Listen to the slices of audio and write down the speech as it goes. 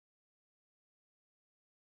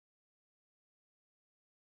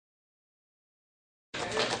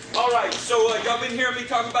All right, so y'all been hearing me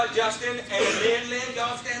talk about Justin and Lynn.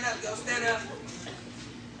 Y'all stand up. Y'all stand up.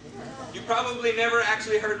 You probably never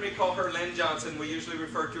actually heard me call her Lynn Johnson. We usually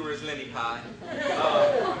refer to her as Lenny Pie.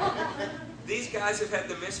 These guys have had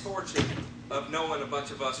the misfortune of knowing a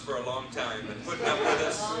bunch of us for a long time and putting up with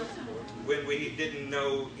us when we didn't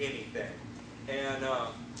know anything. And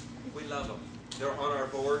we love them. They're on our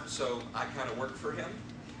board, so I kind of work for him.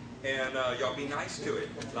 And y'all be nice to him.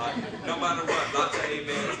 Like, no matter what, lots of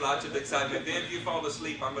amens, lots of excitement. Then if you fall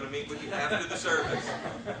asleep, I'm going to meet with you after the service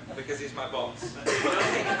because he's my boss.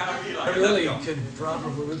 I really could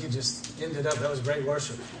probably, we could just end it up. That was great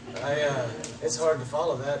worship. It's hard to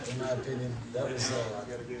follow that, in my opinion. That was,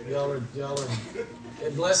 y'all are,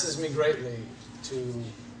 it blesses me greatly to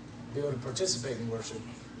be able to participate in worship.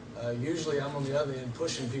 Usually I'm on the other end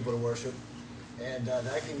pushing people to worship, and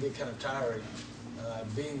that can get kind of tiring.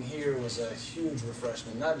 Being here was a huge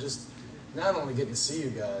refreshment. Not only getting to see you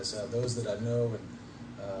guys, those that I know,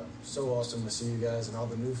 and so awesome to see you guys and all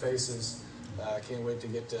the new faces. I can't wait to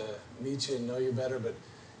get to meet you and know you better, but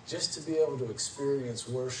just to be able to experience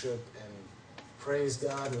worship and praise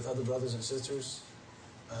God with other brothers and sisters,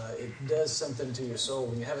 it does something to your soul.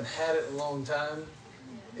 When you haven't had it in a long time,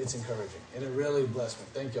 it's encouraging, and it really blessed me.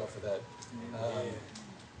 Thank y'all for that.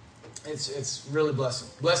 It's really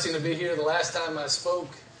blessing to be here. The last time I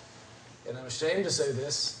spoke, and I'm ashamed to say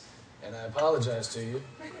this, and I apologize to you.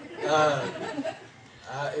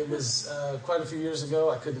 It was quite a few years ago.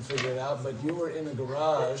 I couldn't figure it out, but you were in a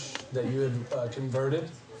garage that you had converted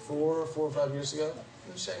 4 or 5 years ago.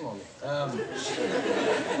 Shame on me.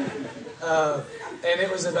 And it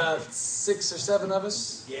was about 6 or 7 of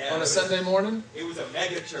us on a Sunday morning. It was a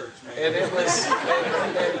mega church, man. And it was,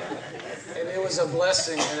 and it was a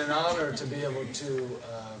blessing and an honor to be able to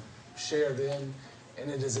share then,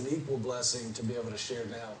 and it is an equal blessing to be able to share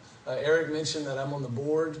now. Eric mentioned that I'm on the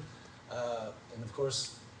board, and of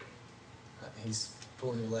course, he's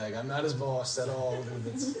pulling your leg. I'm not his boss at all.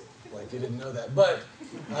 That's like you didn't know that. But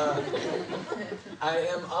I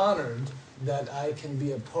am honored that I can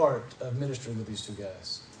be a part of ministry with these two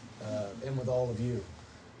guys and with all of you.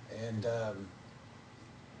 And,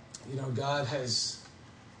 God has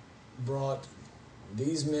brought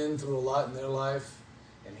these men through a lot in their life,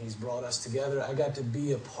 and he's brought us together. I got to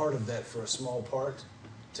be a part of that for a small part,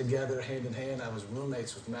 together, hand in hand. I was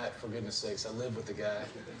roommates with Matt, for goodness sakes. I lived with the guy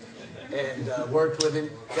and worked with him.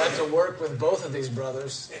 Got to work with both of these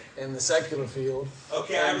brothers in the secular field.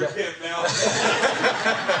 Okay, I repent now.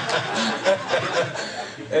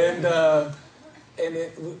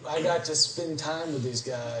 I got to spend time with these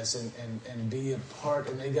guys and be a part,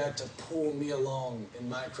 and they got to pull me along in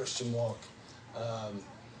my Christian walk.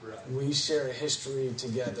 We share a history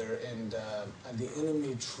together, and the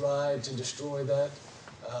enemy tried to destroy that.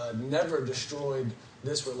 Never destroyed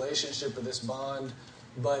this relationship or this bond,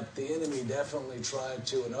 but the enemy definitely tried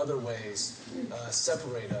to, in other ways,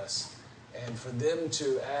 separate us. And for them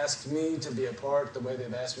to ask me to be a part the way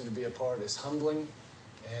they've asked me to be a part is humbling,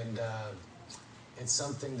 and it's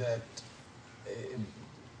something that it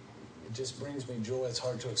just brings me joy. It's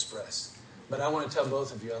hard to express. But I want to tell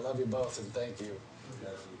both of you, I love you both, and thank you.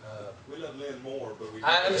 We love Lynn more, but we...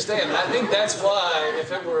 I understand. I think that's why,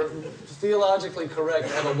 if it were theologically correct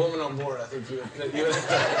to have a woman on board, I think you would I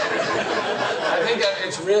think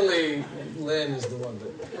it's really, Lynn is the one.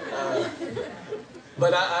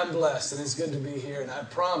 But I'm blessed, and it's good to be here, and I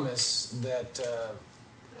promise that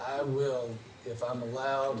I will, if I'm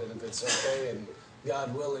allowed, and if it's okay, and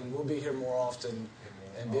God willing, we'll be here more often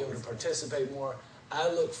and be able to participate more. I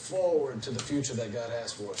look forward to the future that God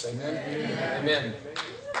has for us. Amen? Amen.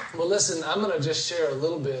 Well, listen, I'm going to just share a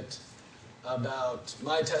little bit about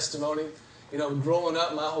my testimony. Growing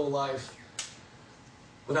up my whole life,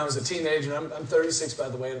 when I was a teenager, I'm 36, by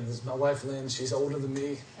the way. This is my wife, Lynn. She's older than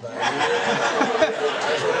me by a year. I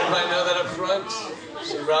just want everybody to know that up front.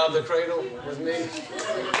 She robbed the cradle with me.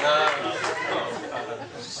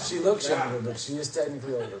 She looks younger, but she is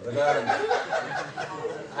technically older. But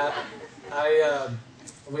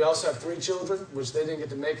we also have 3 children, which they didn't get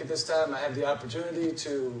to make it this time. I had the opportunity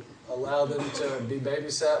to allow them to be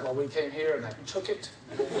babysat while we came here, and I took it.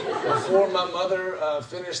 Before my mother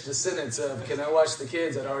finished the sentence of, "Can I watch the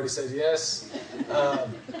kids?" I'd already said yes.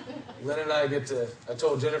 Lynn and I I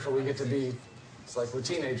told Jennifer we get to be, it's like we're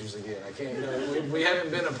teenagers again. I can't, we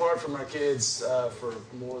haven't been apart from our kids for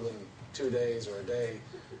more than 2 days or a day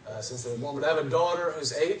since they were born. But I have a daughter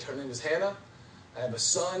who's 8. Her name is Hannah. I have a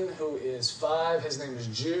son who is 5. His name is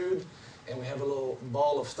Jude. And we have a little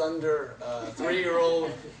ball of thunder,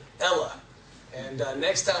 3-year-old Ella. And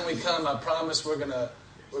next time we come, I promise we're gonna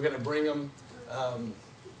bring them.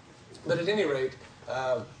 But at any rate,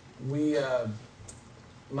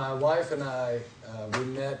 my wife and I, we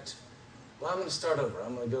met. Well, I'm going to start over.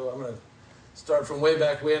 I'm going to start from way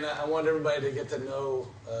back when. I want everybody to get to know.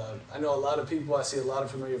 I know a lot of people. I see a lot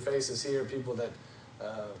of familiar faces here. People that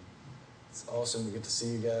it's awesome to get to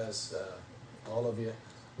see you guys, all of you.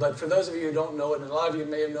 But for those of you who don't know it, and a lot of you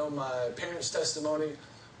may have known my parents' testimony,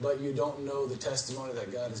 but you don't know the testimony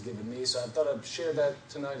that God has given me. So I thought I'd share that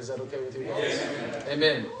tonight. Is that okay with you guys? Yes.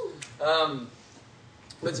 Amen.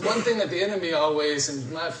 But it's one thing that the enemy always,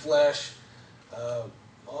 in my flesh,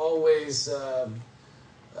 always,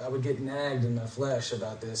 I would get nagged in my flesh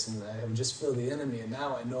about this, and I would just feel the enemy, and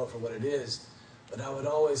now I know it for what it is. But I would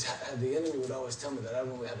always, the enemy would always tell me that I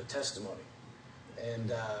don't really have a testimony.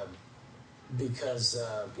 And because,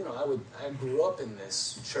 I grew up in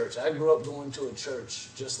this church. I grew up going to a church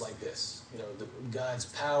just like this. God's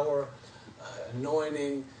power,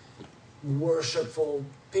 anointing, worshipful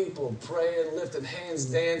people, praying, lifting hands,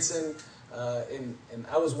 dancing. And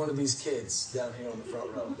I was one of these kids down here on the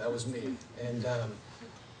front row. That was me.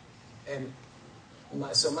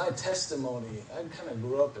 So my testimony, I kind of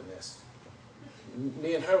grew up in this.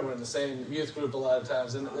 Me and her were in the same youth group a lot of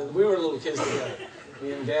times, and we were little kids together,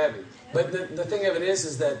 me and Gabby. But the thing of it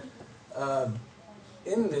is that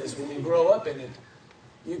in this, when you grow up in it,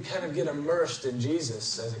 you kind of get immersed in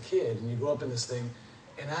Jesus as a kid, and you grow up in this thing.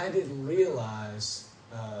 And I didn't realize,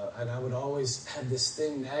 and I would always have this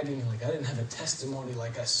thing nagging, like I didn't have a testimony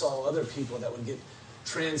like I saw other people that would get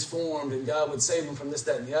transformed, and God would save them from this,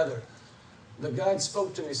 that, and the other. But God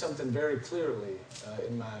spoke to me something very clearly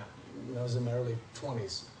when I was in my early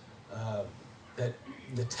 20s, that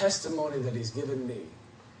the testimony that He's given me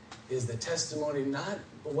is the testimony not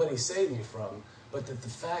of what He saved me from, but that the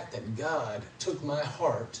fact that God took my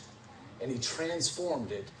heart and He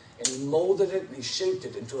transformed it, and He molded it, and He shaped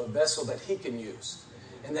it into a vessel that He can use.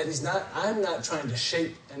 And that I'm not trying to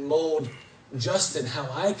shape and mold Justin how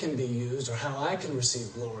I can be used or how I can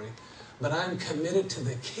receive glory, but I'm committed to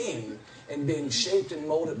the King and being shaped and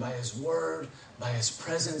molded by His Word, by His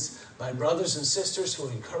presence, by brothers and sisters who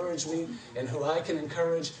encourage me and who I can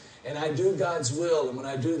encourage. And I do God's will, and when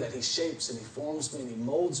I do that, He shapes and He forms me and He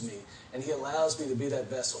molds me, and He allows me to be that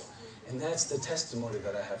vessel. And that's the testimony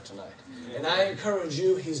that I have tonight. And I encourage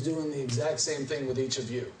you, He's doing the exact same thing with each of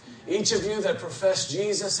you. Each of you that profess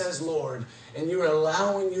Jesus as Lord, and you're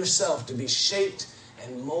allowing yourself to be shaped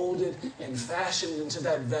and molded and fashioned into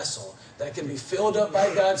that vessel that can be filled up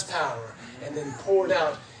by God's power and then poured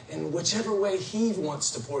out in whichever way He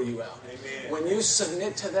wants to pour you out. Amen. When you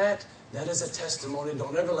submit to that, that is a testimony.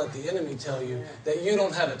 Don't ever let the enemy tell you that you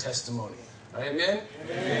don't have a testimony. Amen?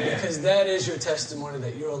 Amen? Because that is your testimony,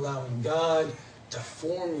 that you're allowing God to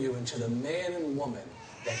form you into the man and woman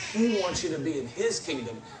that He wants you to be in His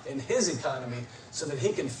kingdom, in His economy, so that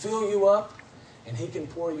He can fill you up and He can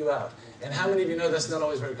pour you out. And how many of you know that's not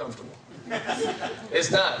always very comfortable?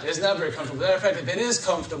 It's not. It's not very comfortable. As a matter of fact, if it is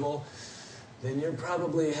comfortable, then you've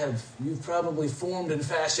probably formed and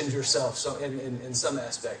fashioned yourself in some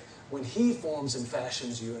aspect. When He forms and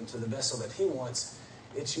fashions you into the vessel that He wants,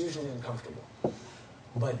 it's usually uncomfortable.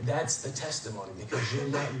 But that's the testimony, because you're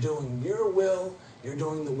not doing your will, you're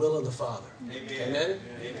doing the will of the Father. Amen? Amen?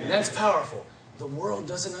 And that's powerful. The world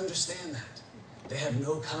doesn't understand that. They have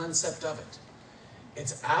no concept of it.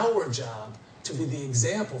 It's our job to be the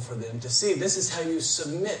example for them, to see this is how you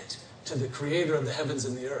submit to the Creator of the heavens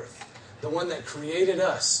and the earth. The one that created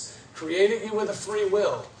us, created you with a free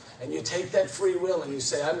will. And you take that free will and you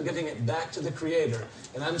say, I'm giving it back to the Creator.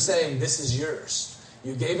 And I'm saying, this is yours.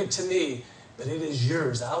 You gave it to me, but it is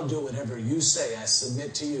yours. I'll do whatever you say. I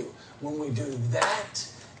submit to you. When we do that,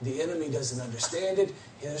 the enemy doesn't understand it.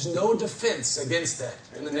 There's no defense against that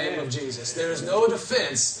in the name of Jesus. There is no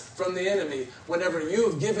defense from the enemy whenever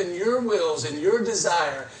you've given your wills and your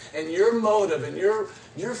desire and your motive and your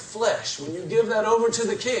flesh. When you give that over to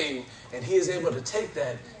the King, and He is able to take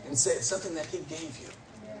that and say it's something that He gave you.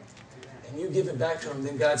 And you give it back to Him,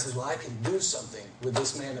 then God says, well, I can do something with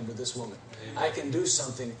this man and with this woman. I can do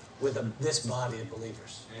something with this body of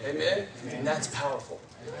believers. Amen? And that's powerful.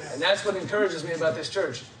 And that's what encourages me about this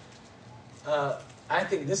church. I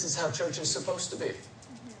think this is how church is supposed to be.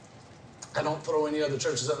 I don't throw any other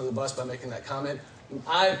churches under the bus by making that comment.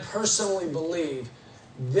 I personally believe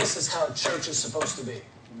this is how church is supposed to be.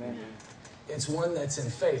 Amen. It's one that's in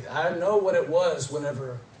faith. I know what it was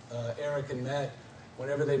whenever Eric and Matt,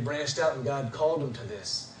 whenever they branched out and God called them to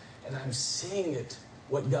this. And I'm seeing it,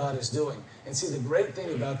 what God is doing. And see, the great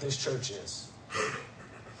thing about this church is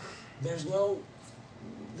there's no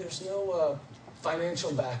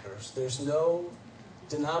financial backers. There's no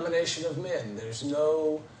denomination of men. There's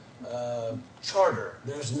no charter.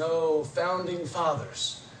 There's no founding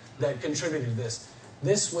fathers. that contributed to this.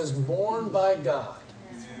 This was born by God,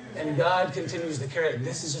 and God continues to carry it.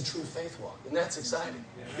 This is a true faith walk, and that's exciting.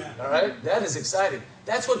 All right? That is exciting.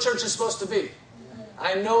 That's what church is supposed to be.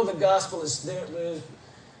 I know the gospel is there.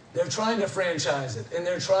 They're trying to franchise it, and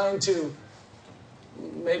they're trying to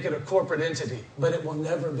make it a corporate entity, but it will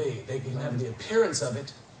never be. They can have the appearance of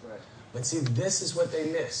it, but see, this is what they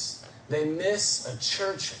miss. They miss a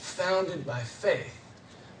church founded by faith,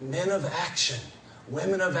 men of action,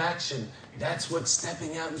 women of action. That's what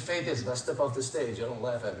stepping out in faith is. If I step off the stage, y'all don't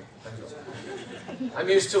laugh at me. I'm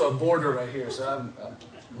used to a border right here, so I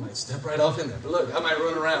might step right off in there. But look, I might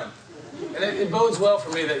run around. And it bodes well for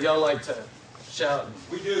me that y'all like to shout and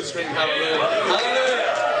scream hallelujah.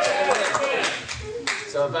 Hallelujah.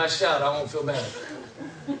 So if I shout, I won't feel bad.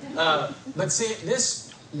 But see,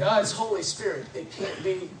 this God's Holy Spirit, it can't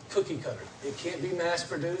be cookie cutter. It can't be mass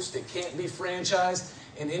produced. It can't be franchised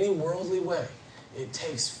in any worldly way. It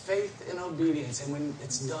takes faith and obedience. And when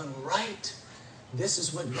it's done right, this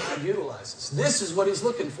is what God utilizes. This is what He's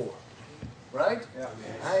looking for. Right? Yeah.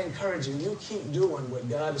 I encourage you, you keep doing what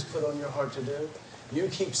God has put on your heart to do. You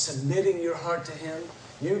keep submitting your heart to Him.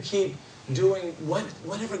 You keep doing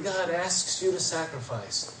whatever God asks you to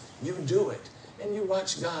sacrifice. You do it. And you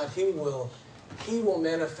watch God. He will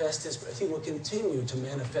manifest He will continue to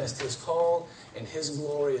manifest His call and His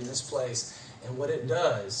glory in this place. And what it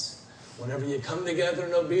does, whenever you come together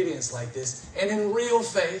in obedience like this, and in real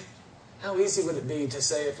faith, how easy would it be to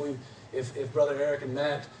say if Brother Eric and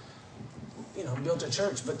Matt built a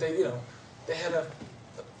church, but they had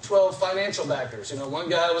 12 financial backers. One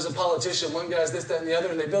guy was a politician, one guy's this, that, and the other,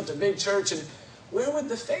 and they built a big church. And where would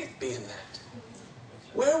the faith be in that?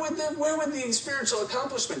 Where would the spiritual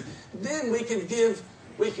accomplishment? Then we could give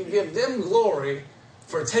them glory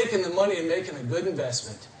for taking the money and making a good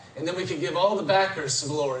investment, and then we could give all the backers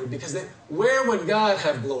glory because where would God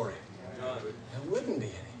have glory? There wouldn't be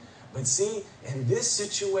any. But see, in this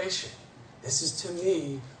situation, this is to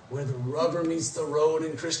me where the rubber meets the road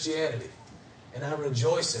in Christianity. And I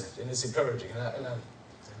rejoice in it, and it's encouraging. And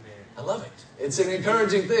I love it. It's an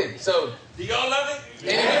encouraging thing. So, do y'all love it?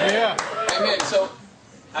 Amen. Yeah. Amen. So,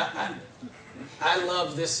 I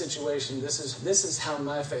love this situation. This is how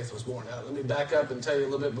my faith was born. Now, let me back up and tell you a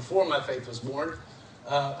little bit before my faith was born.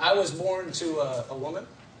 I was born to a woman.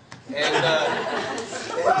 And,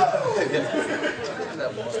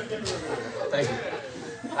 thank you.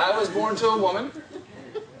 I was born to a woman.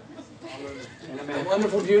 A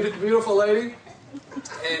wonderful, beautiful lady.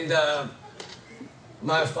 And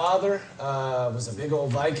my father was a big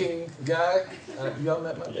old Viking guy. Y'all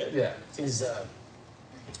met my dad? Yeah. He's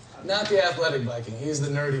not the athletic Viking. He's the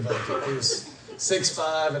nerdy Viking. He was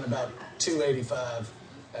 6'5" and about 285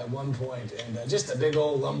 at one point. And just a big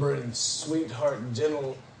old lumbering, sweetheart,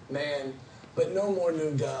 gentle man. But no more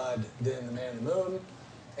knew God than the man in the moon.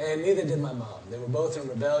 And neither did my mom. They were both in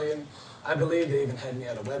rebellion. I believe they even had me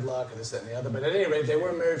out of wedlock or this, that, and the other. But at any rate, they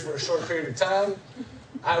were married for a short period of time.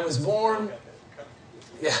 I was born.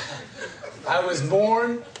 Yeah, I was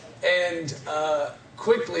born, and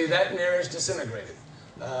quickly that marriage disintegrated.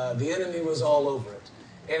 The enemy was all over it.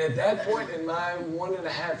 And at that point in my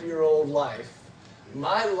 1.5-year-old life,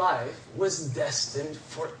 my life was destined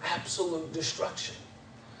for absolute destruction.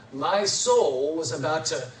 My soul was about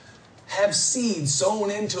to have seed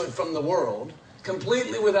sown into it from the world,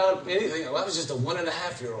 completely without anything. I was just a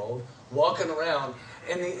 1.5-year-old walking around,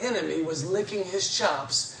 and the enemy was licking his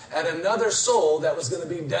chops at another soul that was going to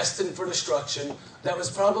be destined for destruction, that was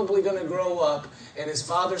probably going to grow up in his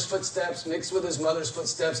father's footsteps, mixed with his mother's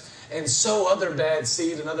footsteps, and sow other bad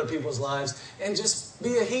seed in other people's lives, and just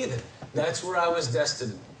be a heathen. That's where I was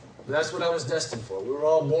destined. That's what I was destined for. We were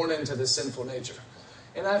all born into this sinful nature.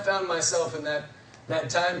 And I found myself in that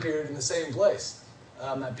time period in the same place.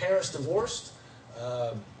 My parents divorced.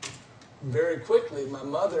 Very quickly, my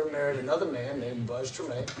mother married another man named Buzz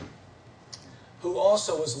Tremaine, who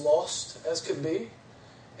also was lost as could be,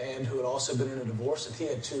 and who had also been in a divorce, and he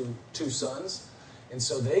had two sons. And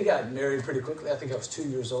so they got married pretty quickly. I think I was 2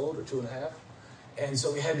 years old or 2.5. And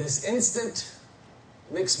so we had this instant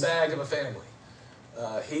mixed bag of a family.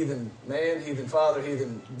 Heathen man, heathen father,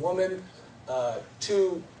 heathen woman,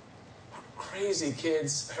 2 crazy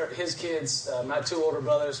kids. His kids, my 2 older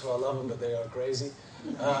brothers, well, I love them, but they are crazy.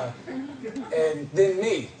 And then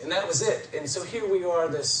me, and that was it. And so here we are,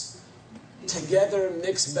 this together,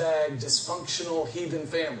 mixed bag, dysfunctional, heathen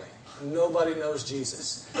family. Nobody knows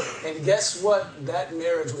Jesus. And guess what that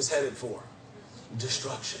marriage was headed for?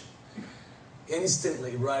 Destruction.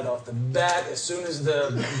 Instantly, right off the bat, as soon as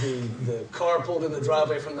the car pulled in the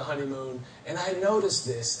driveway from the honeymoon. And I noticed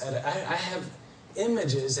this. I have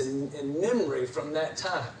images and memory from that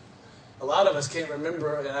time. a lot of us can't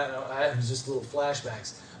remember, and I have just little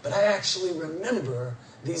flashbacks, but I actually remember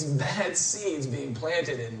these bad seeds being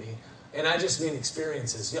planted in me, and I just mean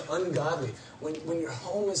experiences, ungodly. When your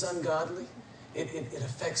home is ungodly, it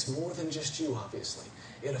affects more than just you, obviously.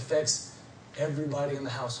 It affects everybody in the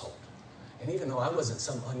household. And even though I wasn't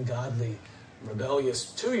some ungodly,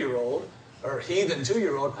 rebellious 2-year-old, or heathen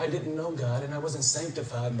 2-year-old, I didn't know God, and I wasn't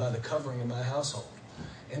sanctified by the covering in my household.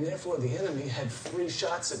 And therefore, the enemy had free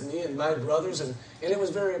shots at me and my brothers, and it was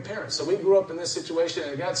very apparent. So we grew up in this situation,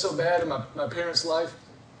 and it got so bad in my parents' life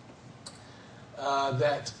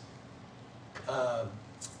that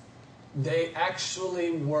they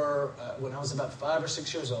actually were, when I was about 5 or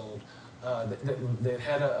 6 years old, they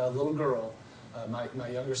had a little girl, my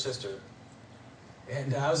younger sister.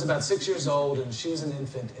 And I was about 6 years old, and she was an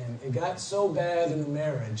infant. And it got so bad in the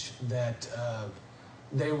marriage that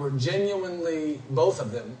they were genuinely, both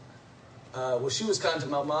of them,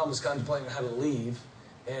 my mom was contemplating how to leave,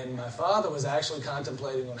 and my father was actually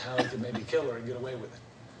contemplating on how he could maybe kill her and get away with it.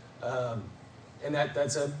 And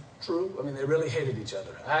that's true. I mean, they really hated each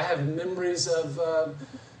other. I have memories of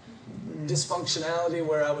dysfunctionality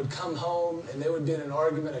where I would come home, and they would be in an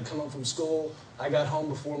argument. I'd come home from school. I got home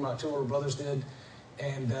before my 2 older brothers did.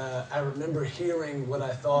 And I remember hearing what I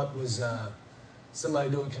thought was somebody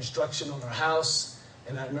doing construction on our house.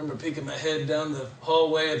 And I remember peeking my head down the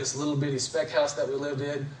hallway of this little bitty spec house that we lived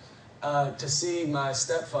in to see my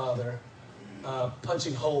stepfather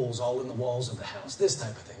punching holes all in the walls of the house, this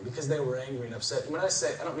type of thing, because they were angry and upset. And when I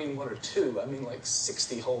say, I don't mean 1 or 2, I mean like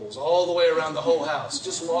 60 holes all the way around the whole house,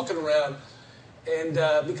 just walking around. And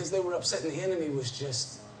because they were upset, and the enemy was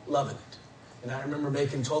just loving it. And I remember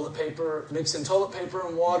mixing toilet paper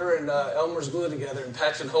and water and Elmer's glue together and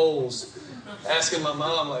patching holes, asking my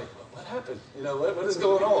mom, like, what happened? What is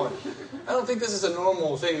going on? I don't think this is a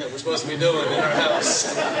normal thing that we're supposed to be doing in our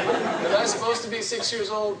house. Am I supposed to be 6 years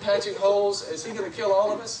old patching holes? Is he going to kill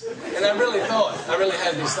all of us? And I really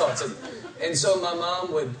had these thoughts. And so my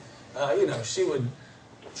mom would, she would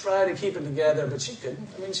try to keep it together, but she couldn't.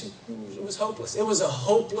 I mean, it was hopeless. It was a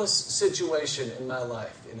hopeless situation in my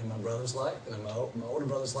life, and in my brother's life, and in my older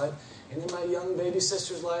brother's life, and in my young baby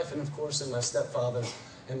sister's life, and of course in my stepfather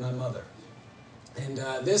and my mother. And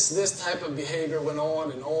this type of behavior went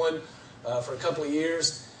on and on for a couple of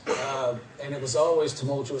years, and it was always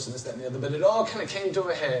tumultuous and this, that, and the other. But it all kind of came to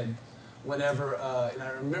a head whenever, and I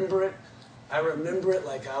remember it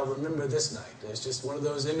like I'll remember this night. It's just one of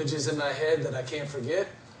those images in my head that I can't forget.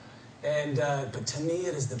 And but to me,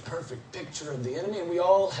 it is the perfect picture of the enemy, and we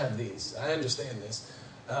all have these. I understand this.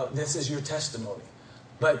 This is your testimony.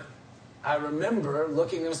 But I remember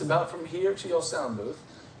looking, it was about from here to your sound booth,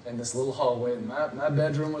 in this little hallway, and my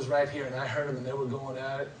bedroom was right here, and I heard them, and they were going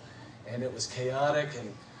at it, and it was chaotic,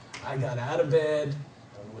 and I got out of bed.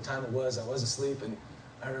 I don't know what time it was. I was asleep, and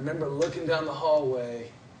I remember looking down the hallway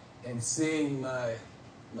and seeing my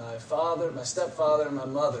stepfather, and my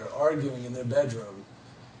mother arguing in their bedroom,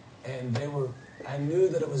 and I knew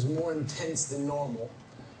that it was more intense than normal,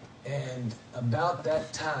 and about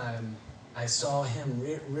that time, I saw him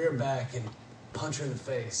rear back and punch her in the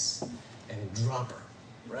face and drop her.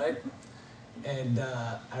 Right? And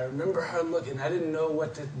I remember her looking. I didn't know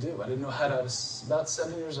what to do. I didn't was about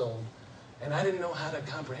 7 years old, and I didn't know how to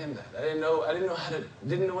comprehend that. I didn't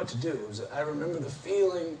know what to do. I remember the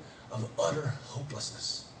feeling of utter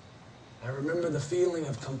hopelessness. I remember the feeling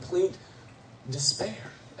of complete despair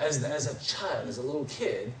as a child, as a little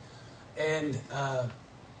kid, and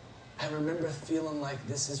I remember feeling like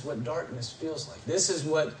this is what darkness feels like. This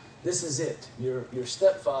is it. Your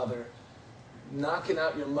stepfather knocking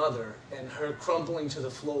out your mother and her crumpling to the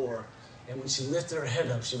floor, and when she lifted her head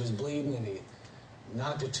up, she was bleeding, and he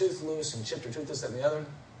knocked her tooth loose and chipped her tooth, this, that, and the other.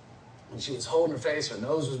 And she was holding her face, her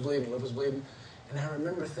nose was bleeding, her lip was bleeding. And I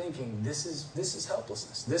remember thinking, this is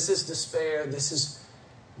helplessness. This is despair. This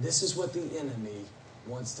is what the enemy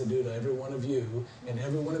wants to do to every one of you and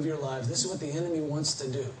every one of your lives. This is what the enemy wants to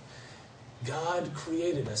do. God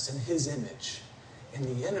created us in his image, and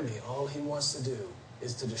the enemy, all he wants to do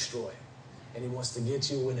is to destroy. And he wants to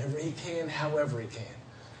get you whenever he can, however he can.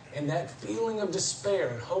 And that feeling of despair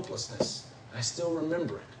and hopelessness, I still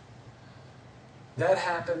remember it. That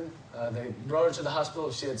happened. They brought her to the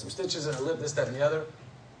hospital. She had some stitches in her lip, this, that, and the other.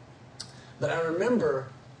 But I remember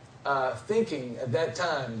thinking at that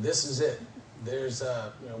time, this is it.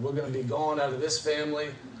 We're going to be gone out of this family,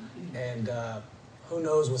 and who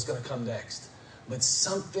knows what's going to come next. But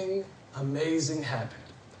something amazing happened.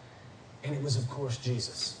 And it was, of course,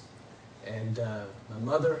 Jesus. And my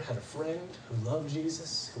mother had a friend who loved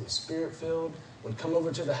Jesus, who was Spirit-filled, would come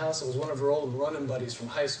over to the house. It was one of her old running buddies from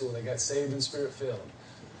high school. They got saved and Spirit-filled.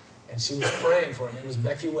 and she was praying for him. It was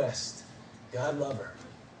Becky West. God love her.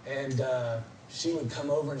 And she would come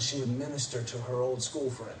over and she would minister to her old school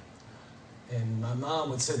friend. And my mom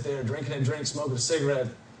would sit there drinking a drink, smoking a cigarette,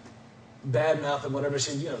 bad-mouthing whatever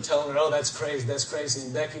she, telling her, oh, that's crazy, that's crazy.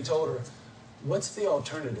 And Becky told her, what's the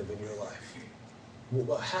alternative in your life?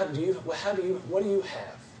 What do you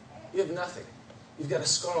have? You have nothing. You've got a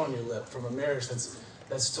scar on your lip from a marriage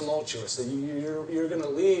that's tumultuous. That you're going to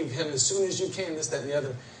leave him as soon as you can, this, that, and the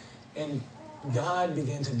other. And God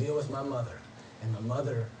began to deal with my mother. And my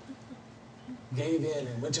mother gave in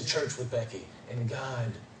and went to church with Becky. And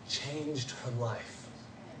God changed her life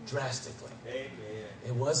drastically. Amen.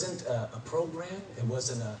 It wasn't a program. There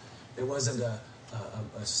wasn't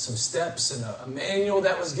some steps and a manual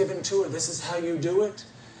that was given to her. This is how you do it.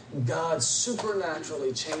 God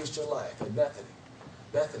supernaturally changed her life at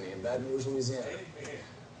Bethany in Baton Rouge, Louisiana. Amen.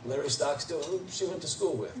 Larry Stockstill, who she went to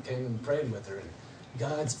school with, came and prayed with her. And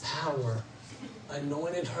God's power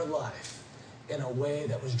anointed her life in a way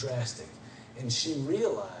that was drastic. And she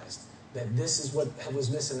realized that this is what was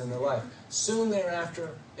missing in her life. Soon thereafter,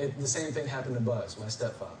 the same thing happened to Buzz, my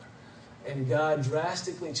stepfather. And God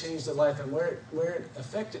drastically changed her life. And where it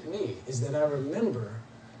affected me is that I remember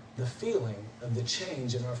the feeling of the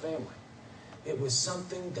change in our family. It was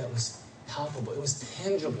something that was palpable. It was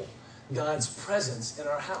tangible. God's presence in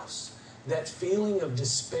our house. That feeling of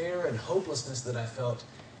despair and hopelessness that I felt,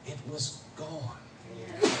 it was gone.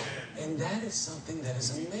 And that is something that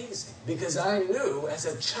is amazing. Because I knew as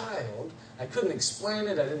a child, I couldn't explain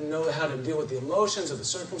it. I didn't know how to deal with the emotions or the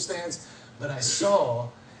circumstance. But I saw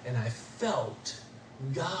and I felt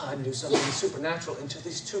God do something supernatural into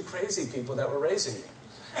these two crazy people that were raising me.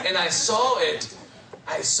 And I saw it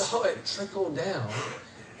trickle down.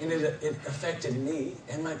 And it affected me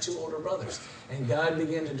and my two older brothers. And God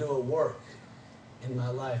began to do a work in my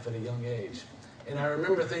life at a young age. And I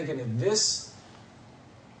remember thinking, if this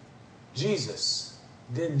Jesus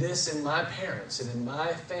did this in my parents and in my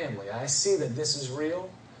family, I see that this is real,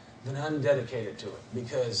 then I'm dedicated to it.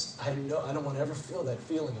 Because I know I don't want to ever feel that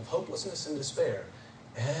feeling of hopelessness and despair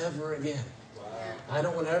ever again. Wow. I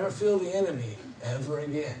don't want to ever feel the enemy ever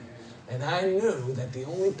again. And I knew that the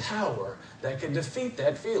only power that could defeat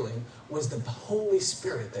that feeling was the Holy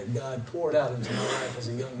Spirit that God poured out into my life as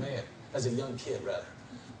a young kid.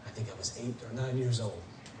 I think I was 8 or 9 years old.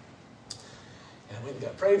 And I went and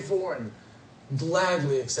got prayed for and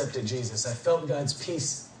gladly accepted Jesus. I felt God's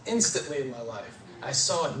peace instantly in my life. I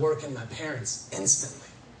saw it work in my parents instantly.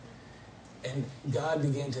 And God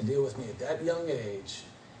began to deal with me at that young age.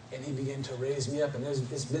 And he began to raise me up. And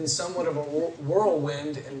it's been somewhat of a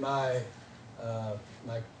whirlwind in my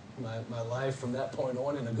life from that point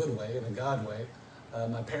on, in a good way, in a God way.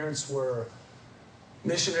 My parents were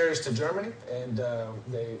missionaries to Germany, and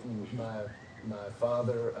my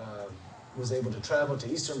father was able to travel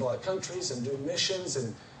to Eastern Bloc countries and do missions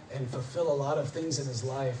and fulfill a lot of things in his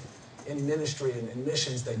life in ministry and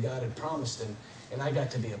missions that God had promised him. And I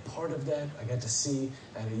got to be a part of that. I got to see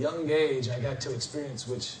at a young age, I got to experience,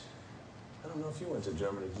 which, I don't know if you went to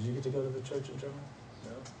Germany. Did you get to go to the church in Germany?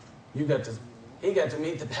 No? He got to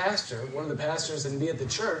meet the pastor, one of the pastors, and be at the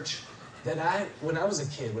church that when I was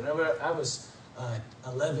a kid, whenever I was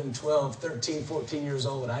 11, 12, 13, 14 years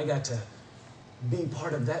old, I got to be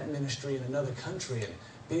part of that ministry in another country and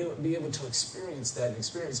be able to experience that and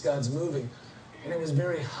experience God's moving. And it was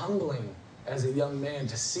very humbling as a young man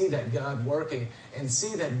to see that God working and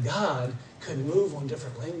see that God could move on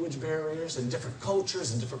different language barriers and different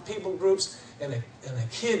cultures and different people groups. And a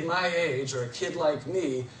kid my age, or a kid like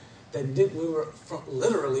me, we were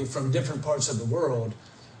literally from different parts of the world,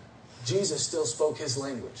 Jesus still spoke his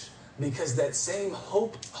language. Because that same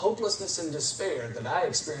hopelessness and despair that I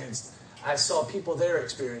experienced, I saw people there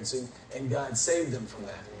experiencing, and God saved them from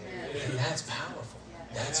that. And that's powerful.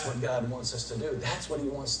 That's what God wants us to do. That's what he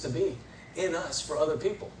wants to be in us for other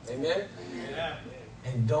people. Amen? Amen.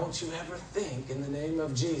 And don't you ever think in the name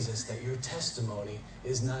of Jesus that your testimony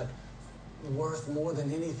is not worth more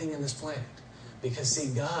than anything in this planet. Because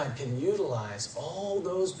see, God can utilize all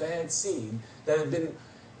those bad seed that have been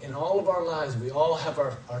in all of our lives. We all have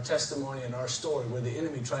our testimony and our story where the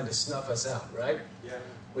enemy tried to snuff us out, right? Yeah.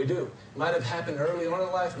 We do. Might have happened early on in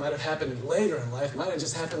life, might have happened later in life, might have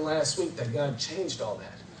just happened last week that God changed all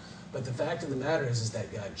that. But the fact of the matter is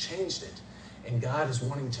that God changed it. And God is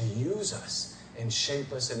wanting to use us and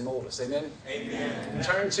shape us and mold us. Amen? Amen.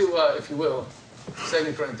 Turn to, if you will,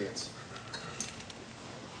 2 Corinthians.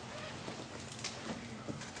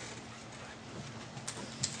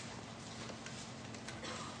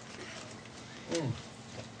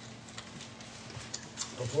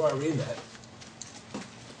 Before I read that,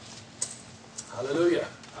 hallelujah.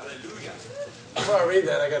 Hallelujah. Before I read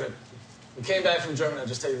that, we came back from Germany. I'll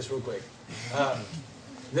just tell you this real quick.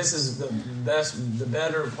 This is the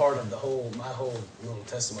better part of my whole little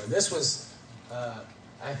testimony. This was,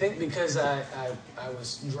 I think, because I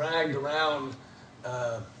was dragged around.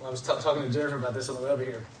 I was talking to Jennifer about this on the way over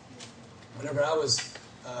here. Whenever I was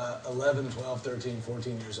 11, 12, 13,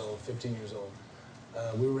 14 years old, 15 years old,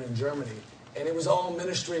 we were in Germany, and it was all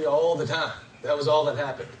ministry all the time. That was all that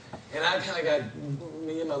happened. And I kind of got,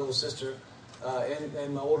 me and my little sister,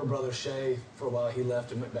 and my older brother Shay, for a while he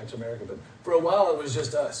left and went back to America. But for a while it was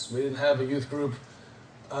just us. We didn't have a youth group.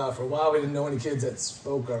 For a while we didn't know any kids that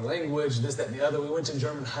spoke our language, this, that, and the other. We went to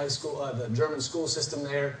German high school, the German school system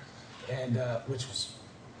there, and which was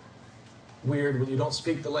weird when you don't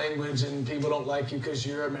speak the language and people don't like you because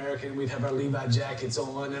you're American. We'd have our Levi jackets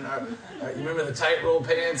on and our you remember the tight roll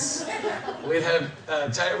pants? We'd have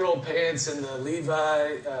tight roll pants and the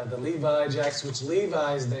Levi jackets, which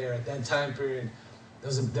Levi's there at that time period,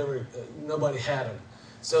 nobody had them.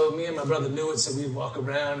 So me and my brother knew it, so we'd walk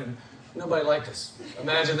around and nobody liked us.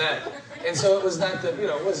 Imagine that. And so it was not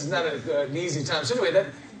it was not an easy time. So anyway,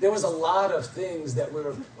 there was a lot of things that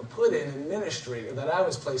were put in ministry that I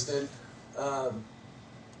was placed in.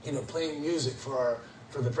 Playing music for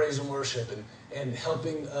the praise and worship, and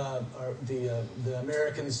helping the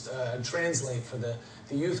Americans translate for the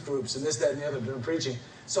youth groups and this, that, and the other during preaching.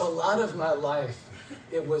 So a lot of my life,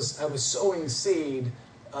 I was sowing seed,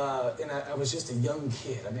 and I was just a young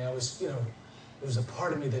kid. I mean, there was a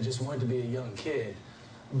part of me that just wanted to be a young kid,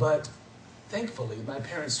 but thankfully, my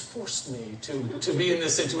parents forced me to be in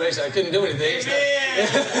this situation. I couldn't do anything.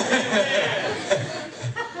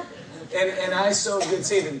 And I sowed good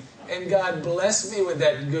seed, and God blessed me with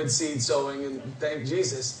that good seed sowing, and thank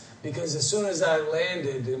Jesus, because as soon as I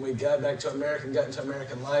landed and we got back to America and got into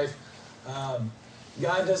American life,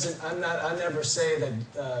 God doesn't, I never say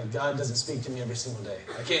that God doesn't speak to me every single day.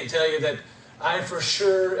 I can't tell you that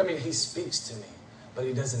He speaks to me, but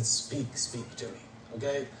He doesn't speak to me,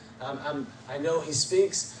 okay? I know He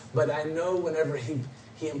speaks, but I know whenever He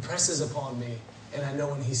impresses upon me, and I know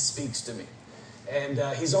when He speaks to me. And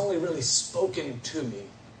He's only really spoken to me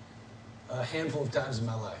a handful of times in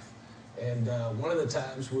my life. And one of the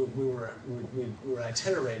times we were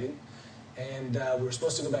itinerating, and we were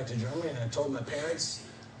supposed to go back to Germany, and I told my parents,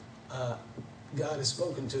 God has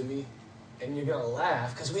spoken to me, and you're going to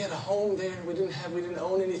laugh, because we had a home there. We didn't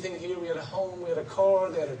own anything here. We had a home, we had a car,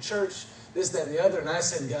 they had a church, this, that, and the other. And I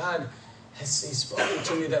said, God, He's spoken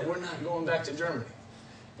to me that we're not going back to Germany.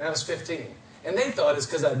 And I was 15. And they thought it's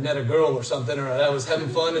because I'd met a girl or something, or I was having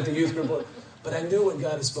fun at the youth group. But I knew what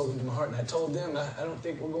God had spoken to my heart, and I told them, I don't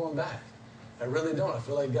think we're going back. I really don't. I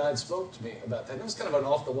feel like God spoke to me about that. And it was kind of an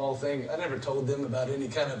off-the-wall thing. I never told them about any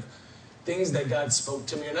kind of things that God spoke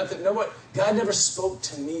to me or nothing. No, what? God never spoke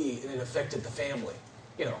to me, and it affected the family,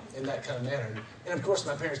 in that kind of manner. And of course,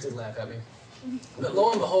 my parents did laugh at me. But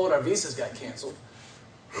lo and behold, our visas got canceled.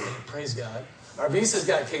 Praise God. Our visas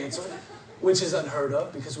got canceled, which is unheard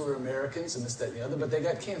of because we were Americans and this, that, and the other, but they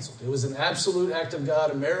got canceled. It was an absolute act of God.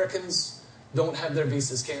 Americans don't have their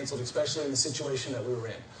visas canceled, especially in the situation that we were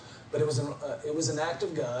in. But it was an act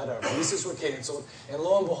of God. Our visas were canceled, and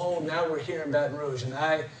lo and behold, now we're here in Baton Rouge, and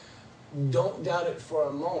I don't doubt it for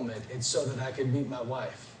a moment. It's so that I could meet my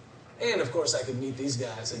wife, and of course I could meet these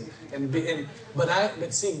guys,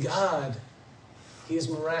 but see, God, He is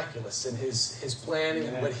miraculous in His planning,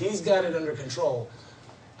 and when He's got it under control.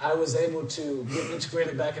 I was able to get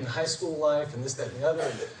integrated back into high school life and this, that, and the other.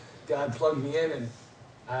 And God plugged me in, and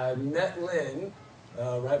I met Lynn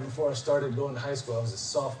right before I started going to high school. I was a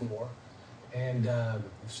sophomore, and I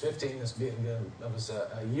was 15. I was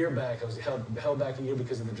a year back. I was held back a year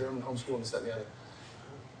because of the German homeschool and this, that, and the other.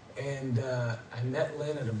 And I met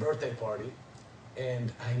Lynn at a birthday party,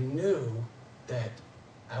 and I knew that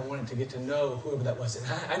I wanted to get to know whoever that was. And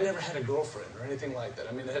I never had a girlfriend or anything like that.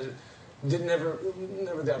 I mean, never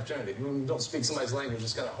the opportunity. Don't speak somebody's language.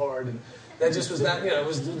 It's kind of hard, and that just was not.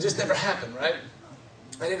 It just never happened, right?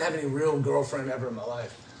 I didn't have any real girlfriend ever in my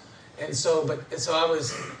life, and so I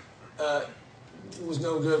was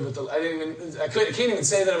no good with the. I can't even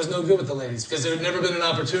say that I was no good with the ladies because there had never been an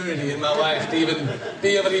opportunity in my life to even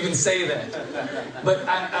be able to even say that. But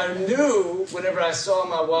I knew whenever I saw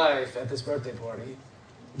my wife at this birthday party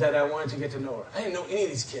that I wanted to get to know her. I didn't know any of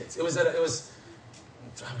these kids.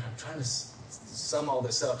 I'm trying to sum all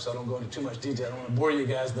this up so I don't go into too much detail. I don't want to bore you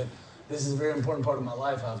guys, but this is a very important part of my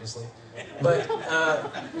life, obviously. But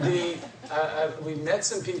we met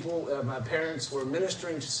some people. My parents were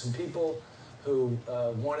ministering to some people who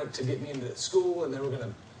wanted to get me into school, and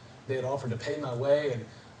they had offered to pay my way. And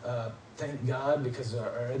thank God, because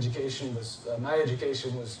our education was, my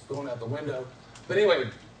education was going out the window. But anyway,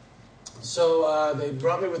 so they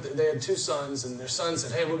brought me with, they had 2 sons, and their son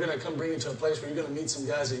said, hey, we're going to come bring you to a place where you're going to meet some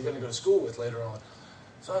guys that you're going to go to school with later on.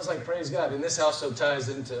 So I was like, praise God. And this also ties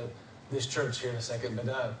into this church here in a second.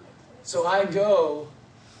 But so I go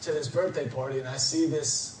to this birthday party, and I see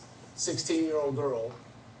this 16-year-old girl.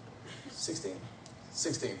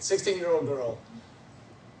 16-year-old girl.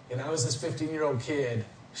 And I was this 15-year-old kid,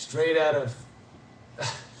 straight out of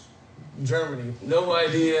Germany. No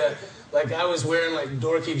idea. Like, I was wearing, like,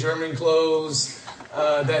 dorky German clothes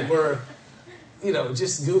that were, you know,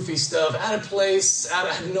 just goofy stuff, out of place.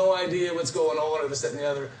 I had no idea what's going on, or this, that, and the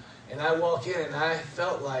other. And I walk in, and I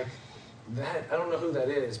felt like that, I don't know who that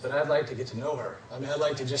is, but I'd like to get to know her. I mean, I'd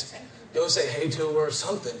like to just go say hey to her or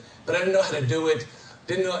something. But I didn't know how to do it.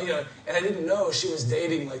 Didn't know, you know, and I didn't know she was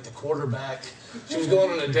dating, like, the quarterback. She was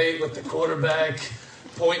going on a date with the quarterback,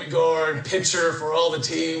 point guard, pitcher for all the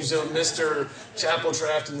teams, you know, Mr.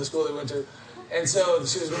 Chapeltraft in the school they went to. And so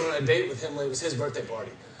she was going on a date with him. It was his birthday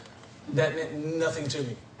party. That meant nothing to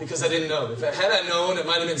me, because I didn't know. Had I known, it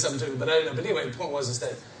might have been something to me, but I didn't know. But anyway, the point was is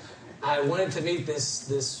that I wanted to meet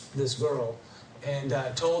this girl, and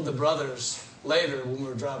I told the brothers later when we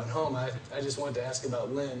were driving home, I just wanted to ask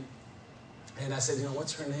about Lynn. And I said, you know,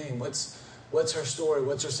 what's her name? What's her story?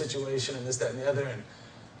 What's her situation? And this, that, and the other. And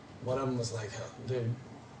one of them was like, oh, dude,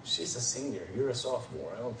 she's a senior. You're a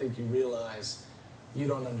sophomore. I don't think you realize you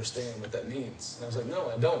don't understand what that means. And I was like,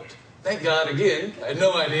 no, I don't. Thank God, again, I had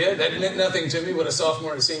no idea. That meant nothing to me what a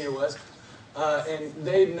sophomore and a senior was. And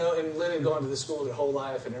they know, and Lynn had gone to the school their whole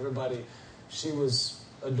life, and everybody, she was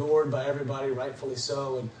adored by everybody, rightfully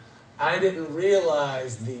so. And I didn't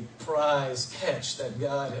realize the prize catch that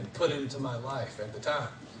God had put into my life at the time.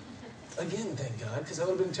 Again, thank God, because I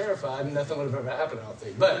would have been terrified and nothing would have ever happened, I don't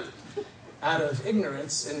think. But out of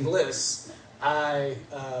ignorance and bliss, I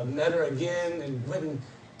met her again and went and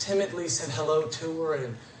timidly said hello to her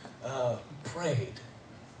and prayed,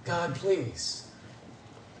 God, please.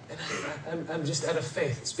 And I'm just out of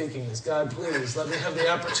faith speaking this. God, please, let me have the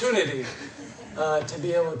opportunity to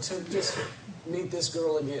be able to just meet this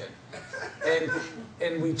girl again.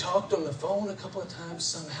 And we talked on the phone a couple of times.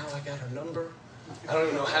 Somehow I got her number. I don't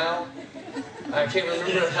even know how. I can't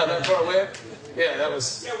remember how that part went. Yeah, that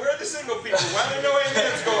was... Yeah, we're the single people. Why don't know anything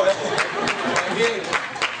that's going on? Again,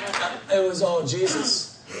 it was all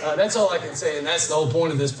Jesus. That's all I can say, and that's the whole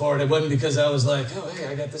point of this part. It wasn't because I was like, oh, hey,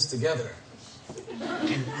 I got this together.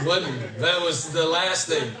 It wasn't. That was the last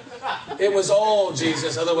thing. It was all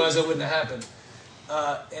Jesus, otherwise it wouldn't have happened.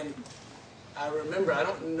 And I remember, I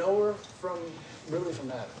don't know her from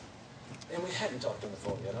Adam. And we hadn't talked on the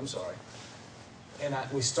phone yet, I'm sorry. And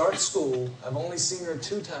we start school. I've only seen her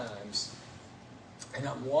 2 times. And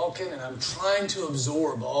I'm walking, and I'm trying to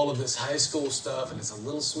absorb all of this high school stuff. And it's a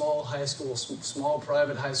little small high school, small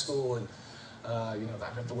private high school. And, you know,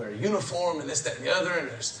 I have to wear a uniform and this, that, and the other. And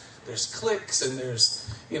there's cliques, and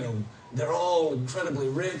there's, you know, they're all incredibly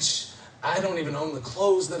rich. I don't even own the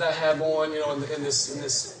clothes that I have on, you know, in the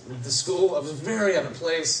school. I was very out of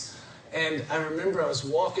place. And I remember I was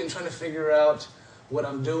walking, trying to figure out what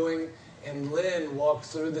I'm doing. And Lynn walked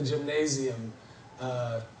through the gymnasium,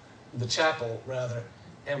 the chapel, rather,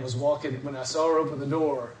 and was walking. When I saw her open the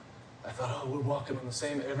door, I thought, oh, we're walking on the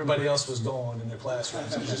same... Everybody else was gone in their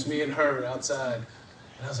classrooms. It was just me and her outside.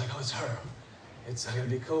 And I was like, oh, it's her. It's going to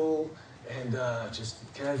be cool. And just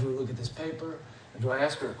casually look at this paper. And do I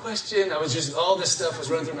ask her a question? I was just... All this stuff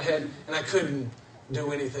was running through my head, and I couldn't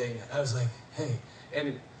do anything. I was like, hey.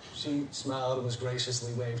 And she smiled and was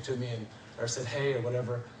graciously waved to me or said, hey, or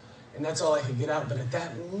whatever. And that's all I could get out. But at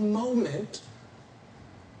that moment,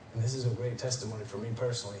 and this is a great testimony for me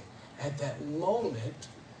personally, at that moment,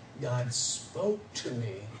 God spoke to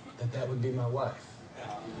me that would be my wife.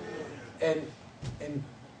 And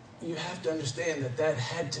you have to understand that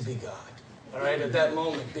had to be God, all right, at that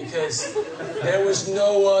moment, because there was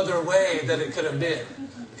no other way that it could have been.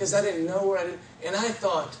 Because I didn't know and I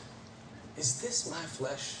thought, is this my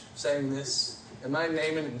flesh saying this? Am I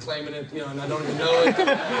naming it and claiming it, you know, and I don't even know it? Am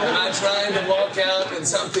I trying to walk out in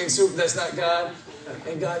something super that's not God?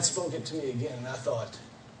 And God spoke it to me again, and I thought,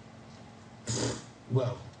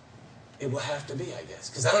 well, it will have to be, I guess.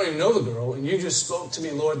 Because I don't even know the girl, and you just spoke to me,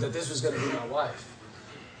 Lord, that this was going to be my wife.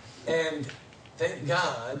 And thank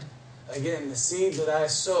God, again, the seed that I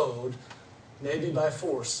sowed, maybe by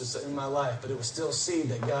force in my life, but it was still seed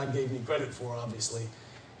that God gave me credit for, obviously.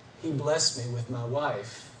 He blessed me with my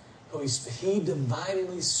wife, who he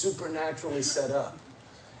divinely, supernaturally set up.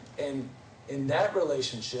 And in that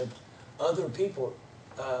relationship, other people...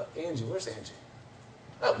 Angie, where's Angie?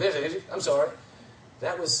 Oh, there's Angie. I'm sorry.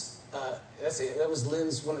 that was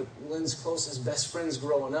Lynn's, one of Lynn's closest best friends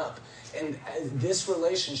growing up. And this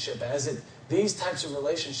relationship, these types of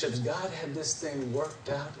relationships, God had this thing worked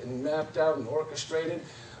out and mapped out and orchestrated.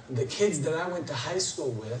 The kids that I went to high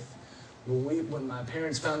school with, when my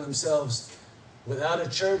parents found themselves without a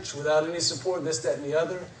church, without any support, this, that, and the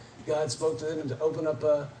other, God spoke to them to open up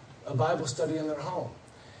a Bible study in their home.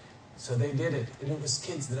 So they did it. And it was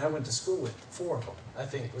kids that I went to school with, 4 of them, I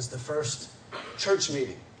think, was the first church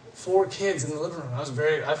meeting. 4 kids in the living room. I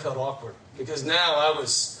felt awkward because now I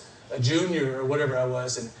was a junior or whatever I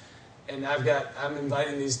was, and I'm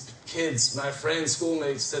inviting these kids, my friends,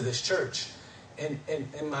 schoolmates, to this church, and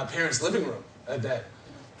in my parents' living room at that.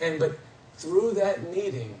 But through that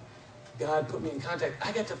meeting, God put me in contact.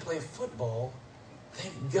 I got to play football.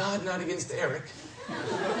 Thank God, not against Eric.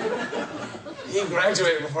 He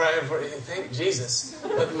graduated before thank Jesus.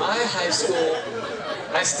 But my high school,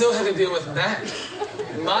 I still had to deal with Matt.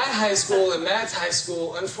 My high school and Matt's high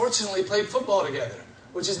school, unfortunately, played football together,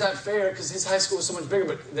 which is not fair because his high school was so much bigger,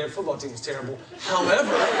 but their football team was terrible.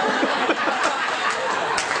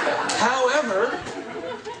 However,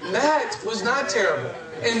 Matt was not terrible.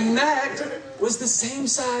 And Matt was the same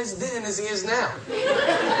size then as he is now.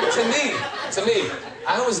 To me,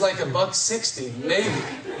 I was like $160, maybe,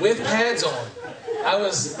 with pads on. I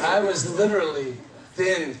was literally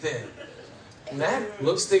thin. Matt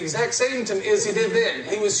looks the exact same to me as he did then.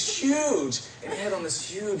 He was huge, and he had on this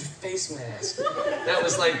huge face mask that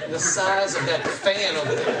was like the size of that fan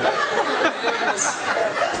over there.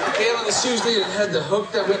 He had on this huge thing and had the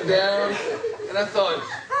hook that went down, and I thought,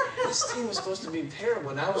 this team was supposed to be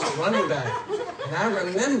terrible, and I was a running back. And I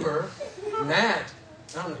remember Matt,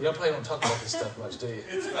 I don't know, y'all probably don't talk about this stuff much, do you?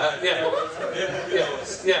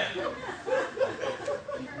 Yeah.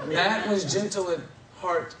 Matt was gentle at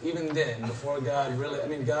heart even then, before God really,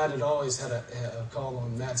 God had always had a call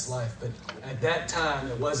on Matt's life, but at that time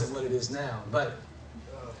it wasn't what it is now. But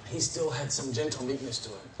he still had some gentle meekness to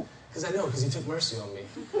him. Because he took mercy on me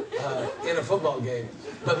in a football game.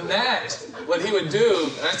 But Matt, what he would do,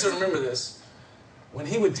 and I still remember this, when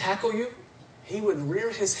he would tackle you, he would rear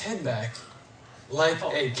his head back like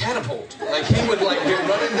a catapult. Like he would be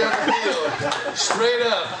running down the field, straight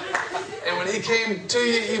up. And when he came to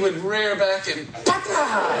you, he would rear back and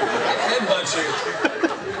headbutt you.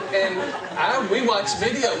 And we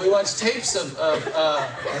watched tapes of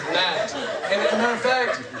Matt. And as a matter of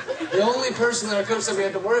fact, the only person that our coach said we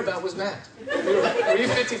had to worry about was Matt. Were you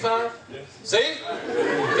 55? Yes. See?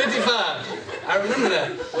 55. I remember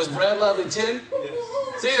that. Was Brad Lovely 10?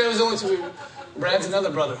 Yes. See, that was the only 2 people. Brad's another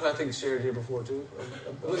brother who I think shared here before too.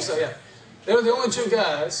 I believe so, yeah. They were the only 2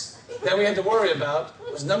 guys that we had to worry about.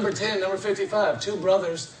 It was number 10, number 55. 2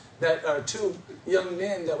 brothers that are 2 young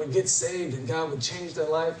men that would get saved and God would change their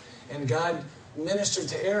life. And God ministered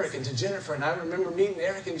to Eric and to Jennifer. And I remember meeting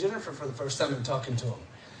Eric and Jennifer for the first time and talking to them.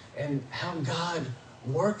 And how God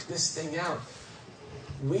worked this thing out.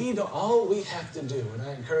 All we have to do, and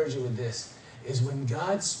I encourage you with this, is when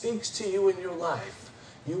God speaks to you in your life,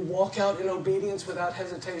 you walk out in obedience without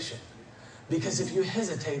hesitation. Because if you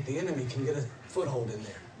hesitate, the enemy can get a foothold in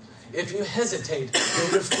there. If you hesitate,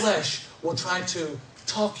 then your flesh will try to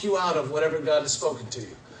talk you out of whatever God has spoken to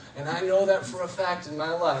you. And I know that for a fact in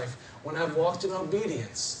my life, when I've walked in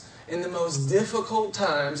obedience, in the most difficult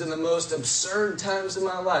times, in the most absurd times in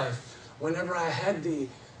my life, whenever I had the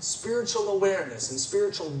spiritual awareness and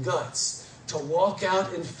spiritual guts to walk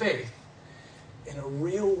out in faith in a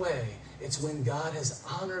real way, it's when God has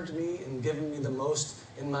honored me and given me the most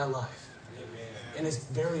in my life. Amen. And it's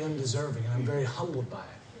very undeserving, and I'm very humbled by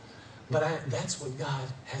it. But that's what God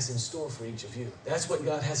has in store for each of you. That's what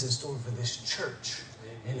God has in store for this church.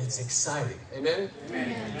 And it's exciting. Amen?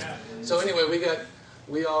 Amen. So anyway,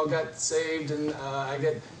 we all got saved, and I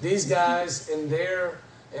get these guys and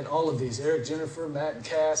all of these, Eric, Jennifer, Matt, and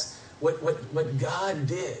Cass, what God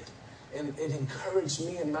did, and it encouraged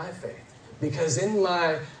me in my faith. Because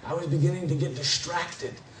I was beginning to get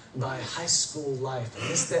distracted by high school life, and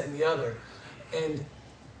this, that, and the other. And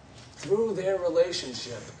through their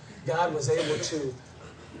relationship, God was able to,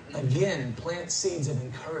 again, plant seeds of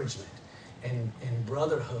encouragement and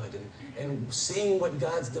brotherhood. And seeing what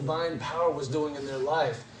God's divine power was doing in their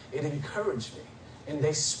life, it encouraged me. And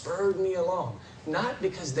they spurred me along. Not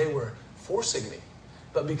because they were forcing me,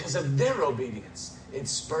 but because of their obedience. It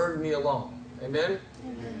spurred me along. Amen?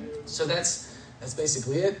 Amen. So that's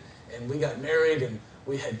basically it. And we got married, and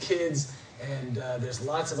we had kids, and there's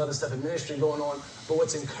lots of other stuff in ministry going on. But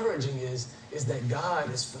what's encouraging is that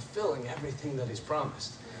God is fulfilling everything that He's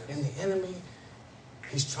promised. And the enemy,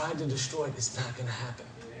 he's tried to destroy it. It's not going to happen.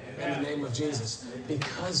 In the name of Jesus.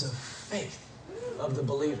 Because of faith. of the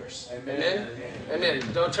believers. Amen? Amen.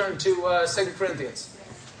 Don't turn to 2 Corinthians.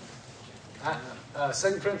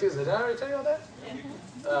 2 Corinthians, did I already tell you all that?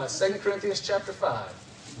 2 Corinthians chapter 5.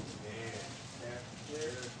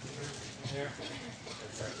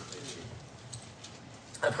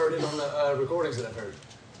 I've heard it on the recordings that I've heard.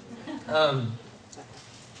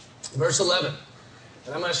 Verse 11.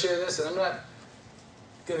 And I'm going to share this, and I'm not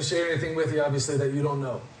going to share anything with you, obviously, that you don't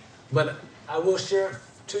know. But I will share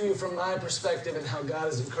to you from my perspective and how God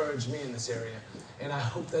has encouraged me in this area. And I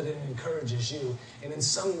hope that it encourages you. And in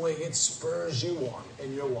some way, it spurs you on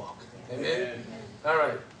in your walk. Amen? All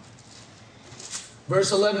right.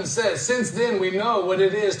 Verse 11 says, since then we know what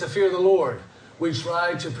it is to fear the Lord. We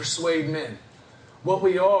try to persuade men. What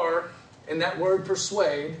we are, and that word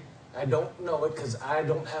persuade, I don't know it because I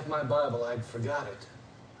don't have my Bible. I forgot it.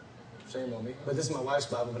 Shame on me. But this is my wife's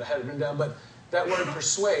Bible, but I had it written down. But that word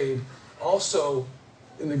persuade also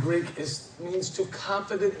in the Greek means to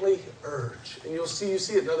confidently urge. And you see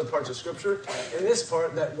it in other parts of Scripture. In this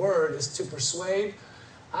part, that word is to persuade.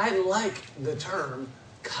 I like the term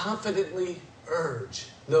confidently urge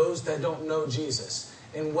those that don't know Jesus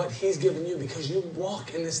and what He's given you, because you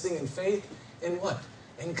walk in this thing in faith and what?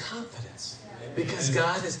 In confidence. Because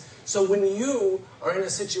God is... So when you are in a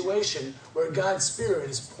situation where God's Spirit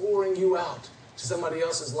is pouring you out to somebody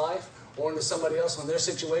else's life or into somebody else on their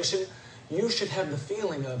situation, you should have the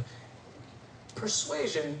feeling of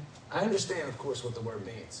persuasion. I understand, of course, what the word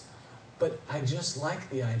means. But I just like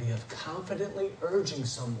the idea of confidently urging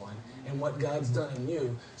someone in what God's done in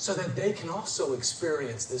you so that they can also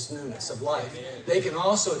experience this newness of life. They can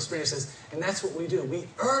also experience this. And that's what we do. We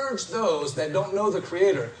urge those that don't know the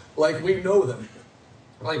Creator like we know them.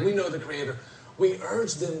 Like we know the Creator. We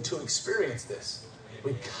urge them to experience this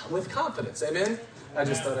with confidence. Amen? I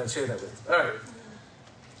just thought I'd share that with you. All right.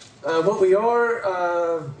 What we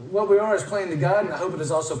are is plain to God, and I hope it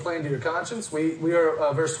is also plain to your conscience. We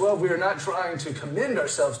are, verse 12, we are not trying to commend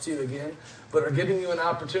ourselves to you again, but are giving you an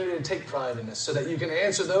opportunity to take pride in this, so that you can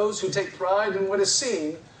answer those who take pride in what is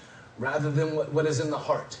seen rather than what is in the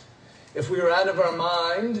heart. If we are out of our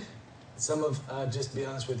mind, just be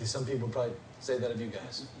honest with you, some people probably say that of you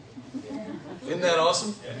guys. Isn't that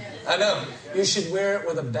awesome? I know. You should wear it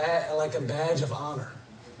with like a badge of honor.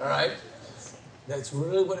 All right? That's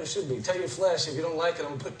really what it should be. Tell your flesh, if you don't like it, I'm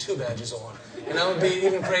going to put 2 badges on. And I'm going to be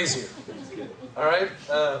even crazier. All right?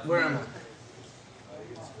 Where am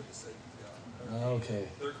I? Okay.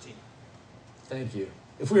 13. Thank you.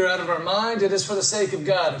 If we are out of our mind, it is for the sake of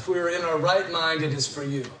God. If we are in our right mind, it is for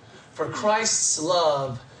you. For Christ's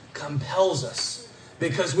love compels us,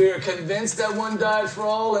 because we are convinced that one died for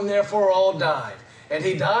all, and therefore all died. And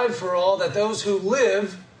He died for all, that those who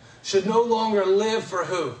live should no longer live for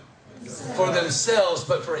who? For themselves,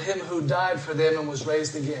 but for Him who died for them and was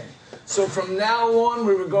raised again. So from now on,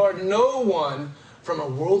 we regard no one from a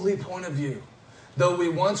worldly point of view. Though we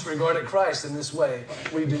once regarded Christ in this way,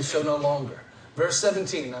 we do so no longer. Verse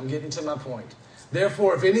 17, I'm getting to my point.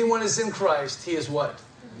 Therefore, if anyone is in Christ, he is what?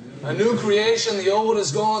 A new creation. The old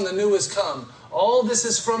is gone, the new has come. All this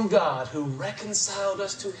is from God, who reconciled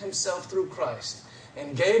us to Himself through Christ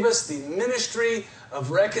and gave us the ministry of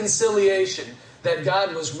reconciliation. That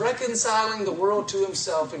God was reconciling the world to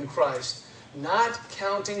Himself in Christ, not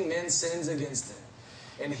counting men's sins against them.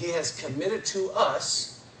 And He has committed to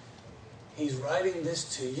us, He's writing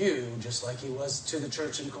this to you just like He was to the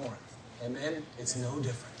church in Corinth. Amen? It's no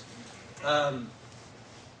different.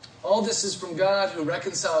 All this is from God, who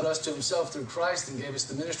reconciled us to Himself through Christ and gave us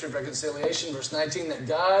the ministry of reconciliation. Verse 19, that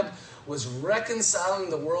God was reconciling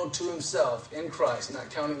the world to Himself in Christ, not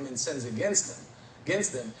counting men's sins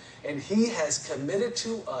against them. And He has committed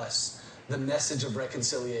to us the message of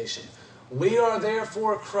reconciliation. We are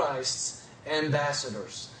therefore Christ's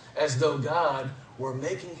ambassadors, as though God were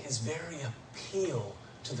making His very appeal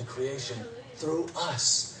to the creation through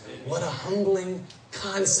us. What a humbling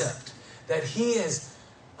concept, that He has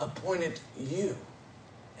appointed you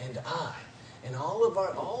and I and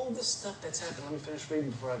all this stuff that's happened. Let me finish reading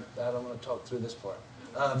before I'm going to talk through this part.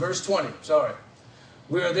 Verse 20, sorry.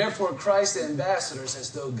 We are therefore Christ's ambassadors, as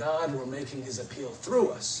though God were making His appeal through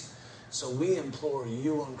us. So we implore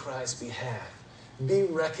you on Christ's behalf, be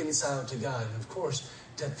reconciled to God. And of course,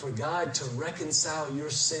 for God to reconcile your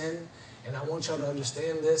sin, and I want y'all to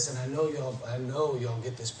understand this, and I know y'all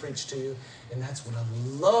get this preached to you, and that's what I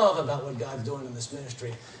love about what God's doing in this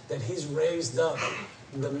ministry, that He's raised up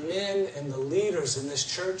the men and the leaders in this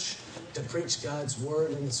church to preach God's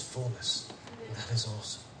word in its fullness. And that is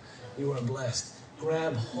awesome. You are blessed.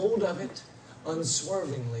 Grab hold of it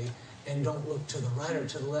unswervingly and don't look to the right or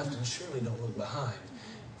to the left, and surely don't look behind.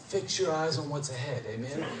 fix your eyes on what's ahead.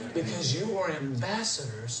 Amen? Because you are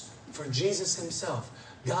ambassadors for Jesus himself.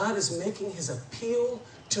 God is making his appeal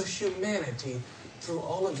to humanity through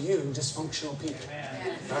all of you dysfunctional people.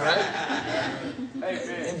 All right?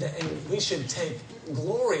 And we should take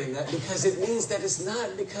glory in that, because it means that it's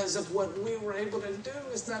not because of what we were able to do.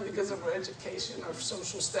 It's not because of our education, our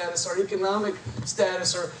social status, our economic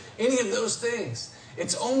status, or any of those things.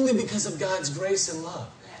 It's only because of God's grace and love.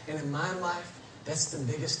 And in my life, that's the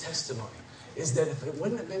biggest testimony, is that if it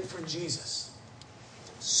wouldn't have been for Jesus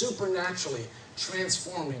supernaturally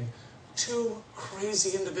transforming two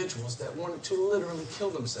crazy individuals that wanted to literally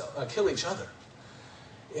kill each other,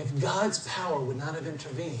 if God's power would not have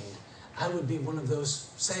intervened, I would be one of those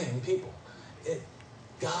same people.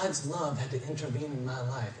 God's love had to intervene in my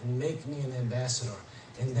life and make me an ambassador.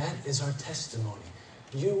 And that is our testimony.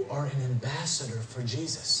 You are an ambassador for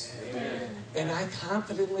Jesus. Amen. And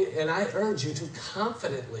I urge you to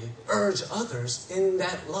confidently urge others in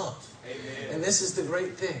that love. Amen. And this is the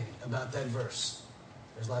great thing about that verse.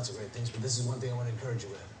 There's lots of great things, but this is one thing I want to encourage you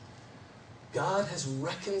with. God has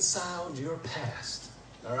reconciled your past.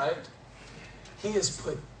 All right? He has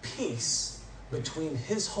put peace between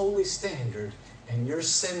his holy standard and your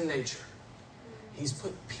sin nature. He's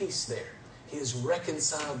put peace there. He has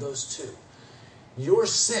reconciled those two. Your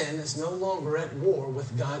sin is no longer at war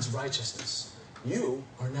with God's righteousness. You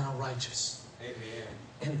are now righteous. Amen.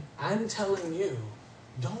 And I'm telling you,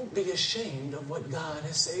 don't be ashamed of what God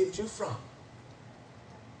has saved you from.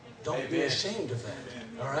 Don't Amen. Be ashamed of that. Amen.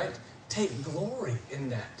 All right? Take glory in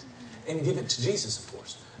that. And give it to Jesus, of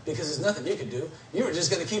course. Because there's nothing you could do. You were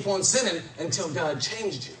just going to keep on sinning until God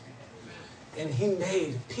changed you. And he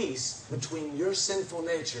made peace between your sinful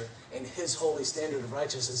nature and his holy standard of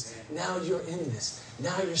righteousness. Now you're in this.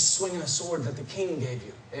 Now you're swinging a sword that the king gave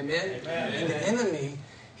you. Amen? Amen. And the enemy,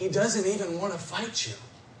 he doesn't even want to fight you.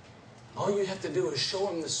 All you have to do is show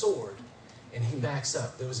him the sword, and he backs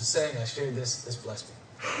up. There was a saying, I shared this blessed me.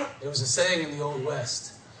 There was a saying in the Old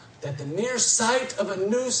West that the mere sight of a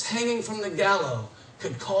noose hanging from the gallows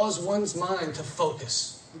could cause one's mind to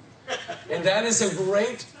focus. And that is a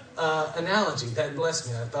great analogy. That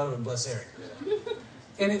blessed me. I thought it would bless Eric.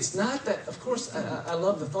 And it's not that, of course, I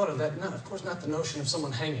love the thought of that. No, of course, not the notion of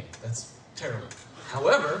someone hanging. That's terrible.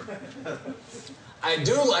 However, I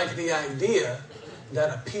do like the idea that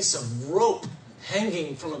a piece of rope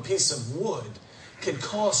hanging from a piece of wood could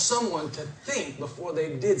cause someone to think before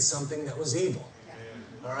they did something that was evil.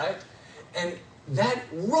 All right? And that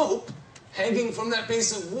rope hanging from that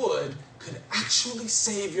piece of wood could actually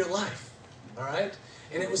save your life. All right?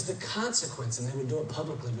 And it was the consequence, and they would do it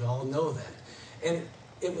publicly. We all know that. And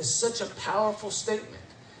it was such a powerful statement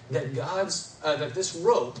that that this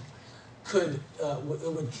rope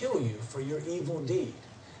would kill you for your evil deed.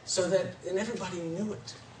 And everybody knew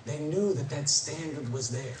it. They knew that standard was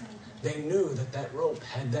there. They knew that rope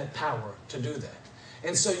had that power to do that.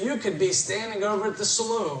 And so you could be standing over at the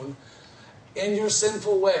saloon in your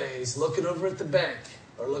sinful ways, looking over at the bank,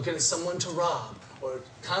 or looking at someone to rob, or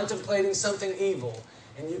contemplating something evil,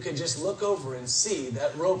 and you could just look over and see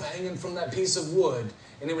that rope hanging from that piece of wood,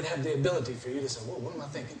 and it would have the ability for you to say, whoa, what am I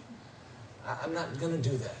thinking? I'm not going to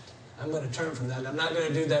do that. I'm going to turn from that. I'm not going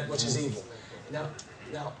to do that which is evil. Now,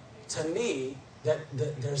 to me,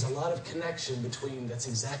 there's a lot of connection between, that's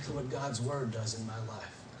exactly what God's Word does in my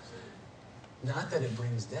life. Not that it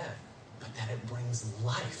brings death, but that it brings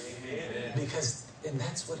life. Amen. And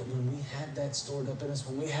that's what, when we have that stored up in us,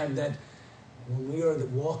 when we are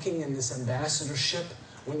walking in this ambassadorship,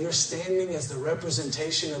 when you're standing as the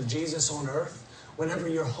representation of Jesus on earth, whenever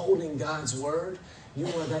you're holding God's Word, you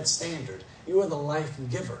are that standard. You are the life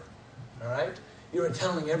giver. All right? You are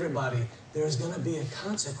telling everybody there's going to be a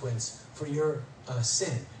consequence for your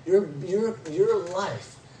sin. Your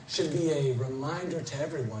life should be a reminder to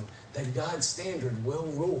everyone that God's standard will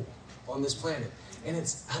rule on this planet. And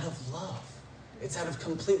it's out of love. It's out of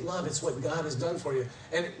complete love. It's what God has done for you.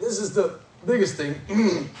 And this is the biggest thing,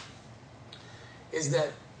 is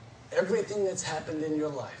that everything that's happened in your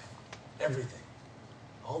life, everything,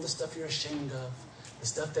 all the stuff you're ashamed of, the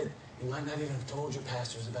stuff that you might not even have told your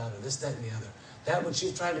pastors about, or this, that, and the other, that which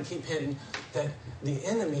you've tried to keep hidden, that the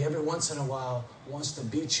enemy every once in a while wants to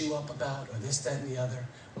beat you up about, or this, that, and the other.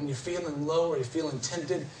 When you're feeling low or you're feeling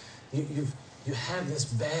tempted, you have this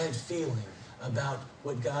bad feeling about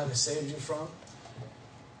what God has saved you from.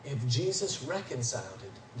 If Jesus reconciled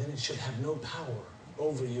it, then it should have no power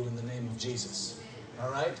over you in the name of Jesus. All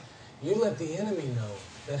right? You let the enemy know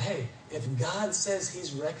that, hey, if God says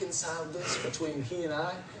he's reconciled this between he and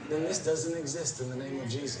I, then this doesn't exist in the name of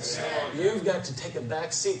Jesus. You've got to take a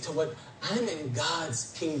back seat to what, I'm in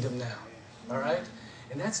God's kingdom now. All right?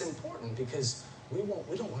 And that's important because we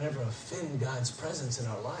don't want to ever offend God's presence in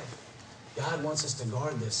our life. God wants us to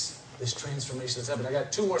guard this transformation that's happening. I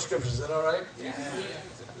got 2 more scriptures. Is that all right? Yeah.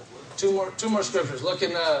 Two more scriptures. Look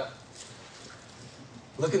in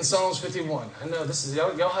Psalms 51. I know this is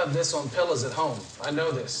y'all have this on pillows at home. I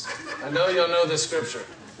know this. I know y'all know this scripture.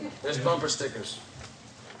 There's bumper stickers.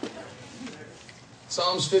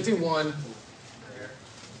 Psalms 51,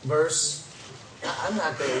 verse. I'm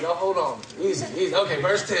not there. Y'all hold on. Easy. Okay,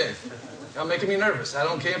 verse 10. Y'all making me nervous.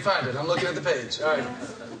 Can't find it. I'm looking at the page. All right.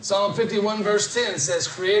 Psalm 51, verse 10 says,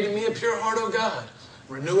 "Create in me a pure heart, O God.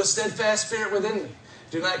 Renew a steadfast spirit within me.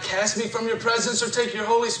 Do not cast me from your presence or take your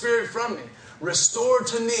Holy Spirit from me. Restore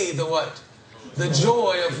to me the what? The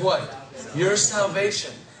joy of what? Your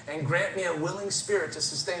salvation. And grant me a willing spirit to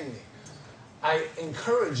sustain me." I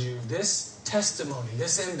encourage you, this testimony,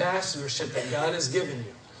 this ambassadorship that God has given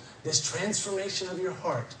you, this transformation of your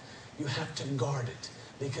heart, you have to guard it.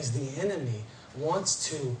 Because the enemy wants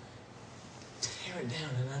to tear it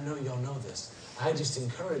down. And I know y'all know this. I just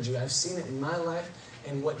encourage you. I've seen it in my life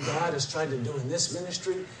and what God has tried to do in this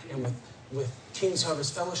ministry and with King's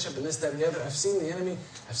Harvest Fellowship and this, that, and the other. I've seen the enemy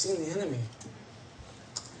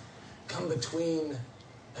come between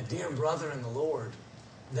a dear brother and the Lord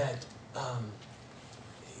that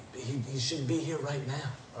he should be here right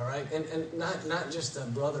now. All right? And not just a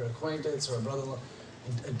brother acquaintance or a brother-in-law,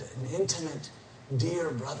 an intimate,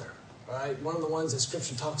 dear brother. All right? One of the ones that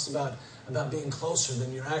Scripture talks about being closer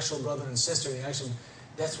than your actual brother and sister. And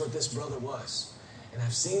that's what this brother was. And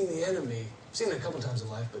I've seen the enemy, I've seen it a couple times in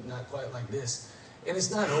life, but not quite like this. And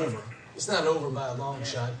it's not over. It's not over by a long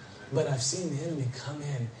shot. But I've seen the enemy come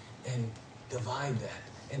in and divide that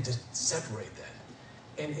and to separate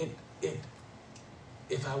that. And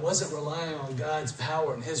if I wasn't relying on God's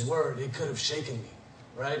power and His Word, it could have shaken me,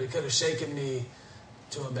 right? It could have shaken me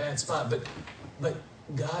to a bad spot. But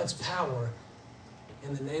God's power,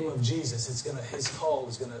 in the name of Jesus,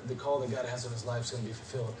 the call that God has on His life is going to be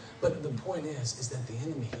fulfilled. But the point is that the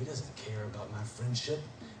enemy, he doesn't care about my friendship.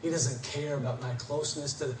 He doesn't care about my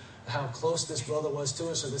closeness to how close this brother was to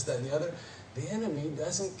us or this, that, and the other. The enemy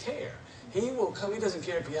doesn't care. He will come. He doesn't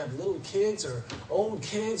care if you have little kids or old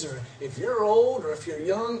kids or if you're old or if you're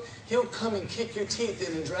young. He'll come and kick your teeth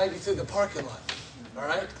in and drag you through the parking lot, all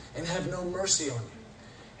right, and have no mercy on you.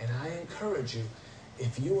 And I encourage you,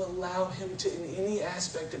 if you allow him to, in any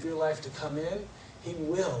aspect of your life, to come in, he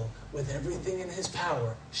will, with everything in his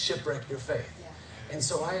power, shipwreck your faith. Yeah. And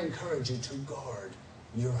so I encourage you to guard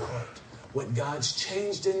your heart. What God's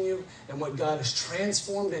changed in you and what God has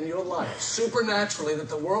transformed in your life, supernaturally, that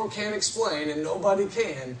the world can't explain and nobody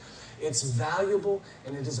can, it's valuable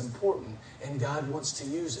and it is important. And God wants to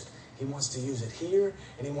use it. He wants to use it here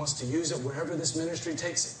and He wants to use it wherever this ministry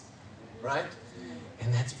takes it. Right?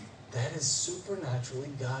 And that is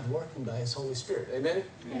supernaturally God working by His Holy Spirit. Amen?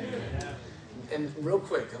 Amen. And real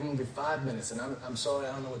quick, I'm going to be 5 minutes, and I'm sorry,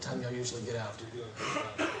 I don't know what time y'all usually get out.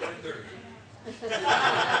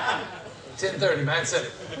 10:30, man said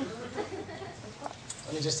it.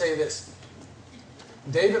 Let me just tell you this.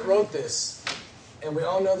 David wrote this, and we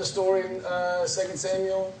all know the story in 2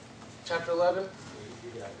 Samuel chapter 11.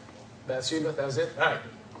 Bathsheba, that was it? All right.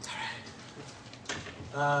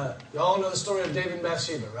 You all know the story of David and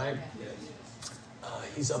Bathsheba, right?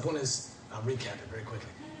 He's up on his, I'll recap it very quickly.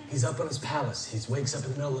 He's up on his palace. He wakes up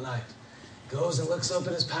in the middle of the night. Goes and looks up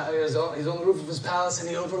at his palace. He's on the roof of his palace and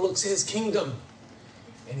he overlooks his kingdom.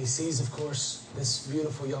 And he sees, of course, this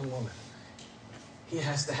beautiful young woman. He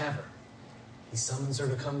has to have her. He summons her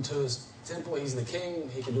to come to his temple. He's the king.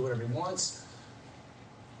 He can do whatever he wants.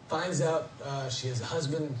 Finds out she has a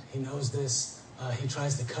husband. He knows this. He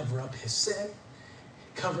tries to cover up his sin.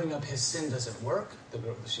 Covering up his sin doesn't work.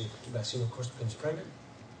 Bathsheba, of course, becomes pregnant.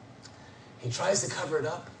 He tries to cover it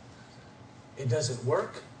up. It doesn't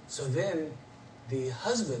work. So then the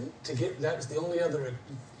husband, that was the only other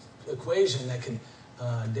equation that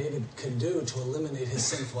David could do to eliminate his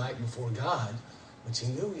sinful act before God, which he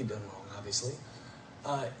knew he'd done wrong, obviously.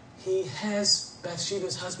 He has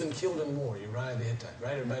Bathsheba's husband killed in war, Uriah the Hittite,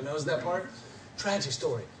 right? Everybody knows that part? Tragic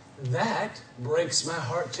story. That breaks my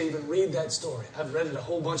heart to even read that story. I've read it a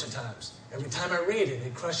whole bunch of times. Every time I read it,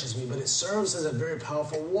 it crushes me, but it serves as a very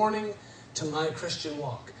powerful warning to my Christian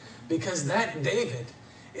walk. Because that David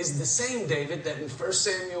is the same David that in 1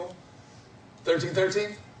 Samuel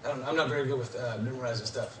 13:13. I'm not very good with memorizing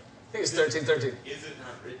stuff. I think it's 13:13. Is it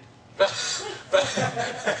not written?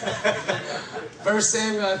 1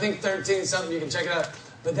 Samuel, I think 13 something. You can check it out.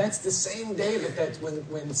 But that's the same David that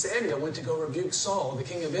when Samuel went to go rebuke Saul, the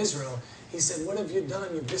king of Israel, he said, "What have you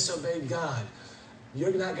done? You've disobeyed God."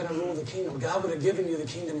 You're not going to rule the kingdom. God would have given you the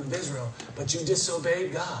kingdom of Israel, but you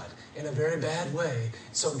disobeyed God in a very bad way.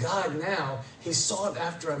 So God now, he sought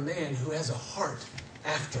after a man who has a heart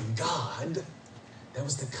after God. That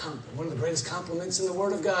was one of the greatest compliments in the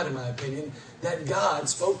Word of God, in my opinion, that God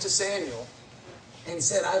spoke to Samuel and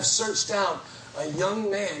said, I've searched out a young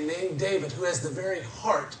man named David who has the very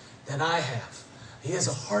heart that I have. He has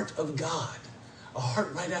a heart of God, a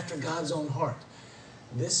heart right after God's own heart.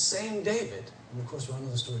 This same David, and of course we all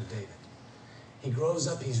know the story of David, he grows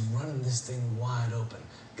up, he's running this thing wide open.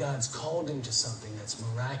 God's called him to something that's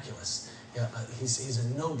miraculous. He's a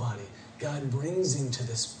nobody. God brings him to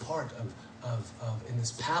this part of in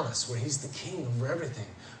this palace where he's the king over everything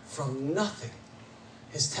from nothing.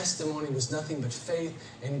 His testimony was nothing but faith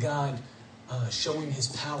in God showing his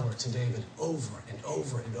power to David over and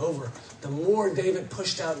over and over. The more David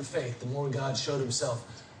pushed out in faith, the more God showed himself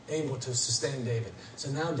able to sustain David. So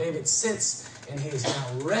now David sits and he is now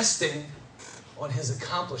resting on his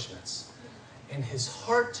accomplishments. In his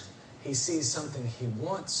heart, he sees something he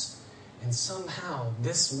wants, and somehow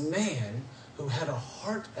this man who had a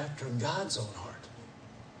heart after God's own heart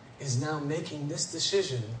is now making this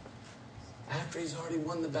decision after he's already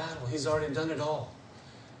won the battle. He's already done it all,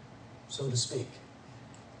 so to speak.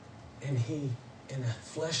 And he, in a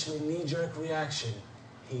fleshly knee-jerk reaction,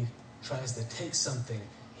 he tries to take something.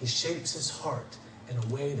 He shapes his heart in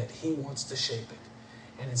a way that he wants to shape it.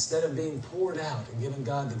 And instead of being poured out and giving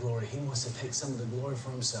God the glory, he wants to take some of the glory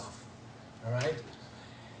for himself. All right?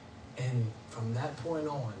 And from that point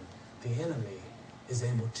on, the enemy is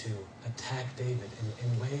able to attack David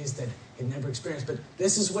in ways that he never experienced. But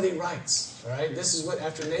this is what he writes, all right? This is what,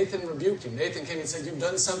 after Nathan rebuked him, Nathan came and said, you've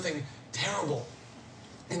done something terrible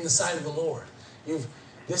in the sight of the Lord.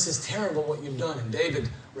 This is terrible what you've done. And David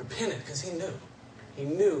repented because he knew. He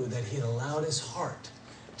knew that he had allowed his heart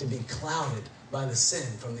to be clouded by the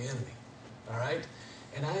sin from the enemy, all right?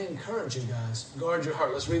 And I encourage you guys, guard your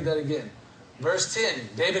heart. Let's read that again. Verse 10,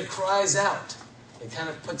 David cries out. It kind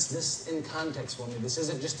of puts this in context for me. This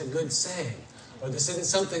isn't just a good saying, or this isn't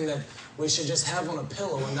something that we should just have on a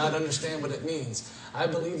pillow and not understand what it means. I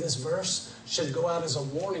believe this verse should go out as a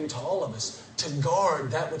warning to all of us to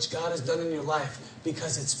guard that which God has done in your life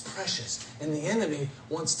because it's precious, and the enemy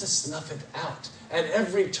wants to snuff it out at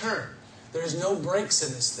every turn. There's no breaks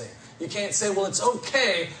in this thing. You can't say, well, it's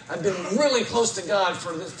okay. I've been really close to God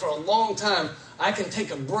for a long time. I can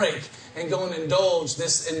take a break and go and indulge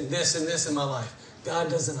this and this and this in my life. God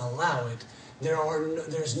doesn't allow it.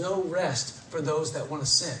 There's no rest for those that want to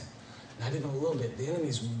sin. Not even a little bit. The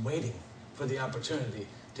enemy's waiting for the opportunity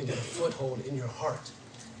to get a foothold in your heart.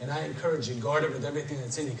 And I encourage you, guard it with everything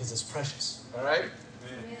that's in you because it's precious. All right?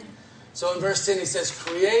 Amen. So in verse 10 he says,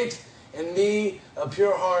 create in me a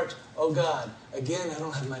pure heart, O God. Again, I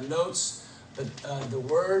don't have my notes, but the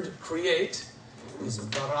word create is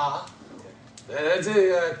bara. That's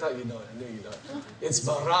it. I thought you know it. I knew you know it. It's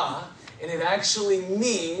bara. And it actually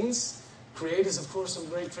means, create is of course a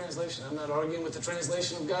great translation. I'm not arguing with the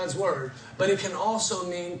translation of God's word. But it can also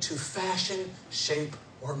mean to fashion, shape,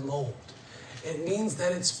 or mold. It means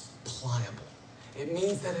that it's pliable. It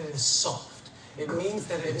means that it is soft. It means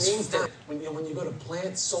that when you go to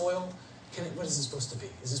plant soil, what is it supposed to be?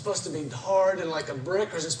 Is it supposed to be hard and like a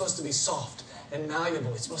brick, or is it supposed to be soft and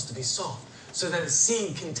malleable? It's supposed to be soft so that a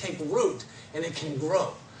seed can take root and it can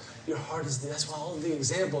grow. Your heart that's why all of the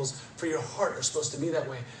examples for your heart are supposed to be that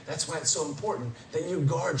way. That's why it's so important that you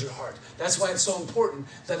guard your heart. That's why it's so important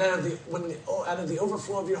that out of the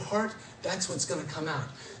overflow of your heart, that's what's going to come out.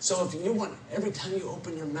 So if you want, every time you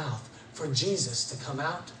open your mouth for Jesus to come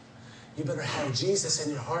out, you better have Jesus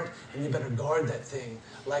in your heart, and you better guard that thing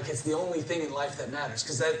like it's the only thing in life that matters,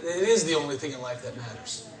 because it is the only thing in life that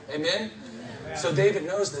matters. Amen? Amen? So David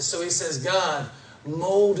knows this. So he says, God,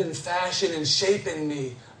 mold and fashion and shape in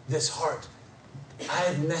me this heart. I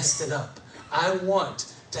have messed it up. I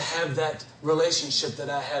want to have that relationship that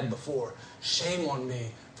I had before. Shame on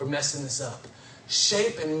me for messing this up.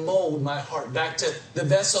 Shape and mold my heart back to the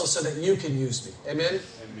vessel so that you can use me. Amen?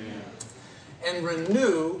 Amen. And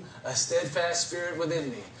renew a steadfast spirit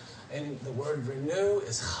within me. And the word renew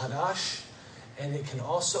is chadash, and it can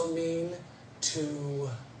also mean to...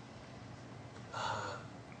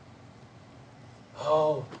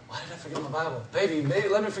 why did I forget my Bible? Baby,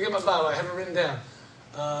 let me forget my Bible. I have it written down.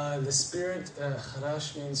 The spirit,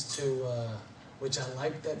 chadash means to, which I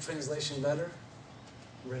like that translation better.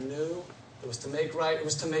 Renew. It was to make right. It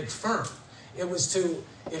was to make firm. It was to,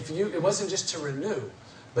 it wasn't just to renew,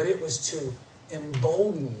 but it was to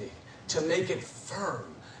embolden me, to make it firm.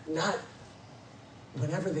 Not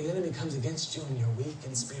whenever the enemy comes against you and you're weak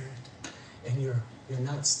in spirit and you're you're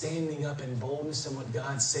not standing up in boldness in what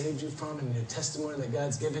God saved you from and your testimony that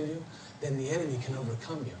God's given you, then the enemy can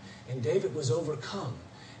overcome you. And David was overcome.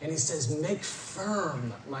 And he says, make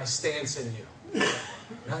firm my stance in you.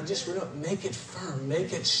 Not just make it firm.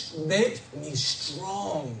 Make me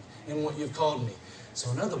strong in what you've called me. So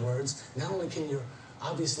in other words, not only can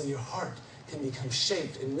obviously your heart can become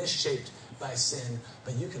shaped and misshaped by sin,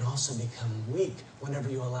 but you can also become weak whenever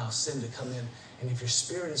you allow sin to come in. And if your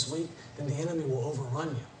spirit is weak, then the enemy will overrun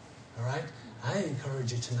you. All right? I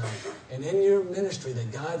encourage you tonight, and in your ministry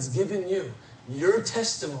that God's given you, your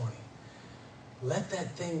testimony, let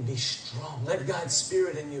that thing be strong. Let God's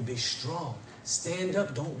Spirit in you be strong. Stand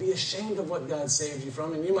up. Don't be ashamed of what God saved you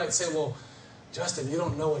from. And you might say, well, Justin, you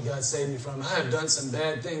don't know what God saved me from. I have done some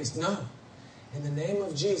bad things. No. In the name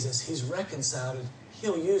of Jesus, He's reconciled it.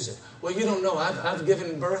 He'll use it. Well, you don't know. I've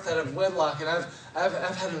given birth out of wedlock, and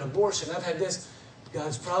I've had an abortion. I've had this.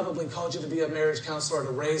 God's probably called you to be a marriage counselor or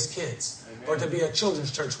to raise kids. Amen. Or to be a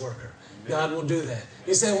children's church worker. Amen. God will do that.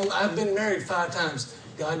 You say, well, I've been married 5 times.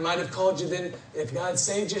 God might have called you then. If God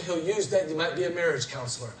saved you, He'll use that. You might be a marriage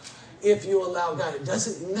counselor. If you allow God, it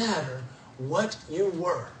doesn't matter what you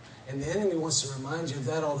were. And the enemy wants to remind you of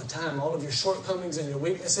that all the time. All of your shortcomings and your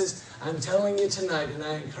weaknesses. I'm telling you tonight, and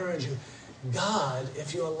I encourage you, God,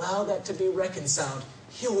 if you allow that to be reconciled,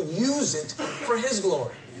 He'll use it for His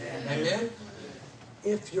glory. Amen?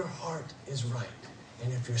 If your heart is right,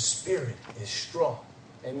 and if your spirit is strong.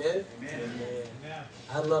 Amen? Amen.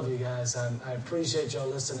 I love you guys. I appreciate y'all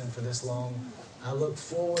listening for this long. I look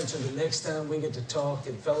forward to the next time we get to talk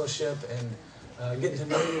and fellowship and getting to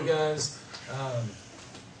know you guys.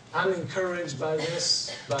 I'm encouraged by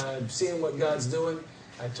this, by seeing what God's doing.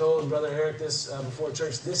 I told Brother Eric this before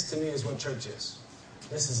church. This to me is what church is.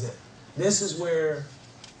 This is it. This is where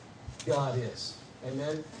God is.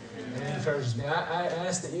 Amen? And it encourages me. I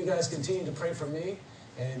ask that you guys continue to pray for me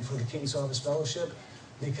and for the King's Harvest Fellowship,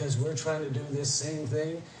 because we're trying to do this same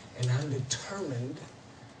thing, and I'm determined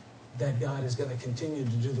that God is going to continue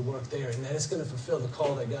to do the work there, and that it's going to fulfill the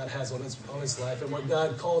call that God has on its life and what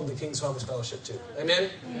God called the King's Harvest Fellowship to.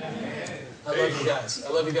 Amen? Amen. I love you guys.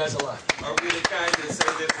 I love you guys a lot. Are we the kind to say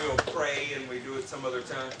that we'll pray and we do it some other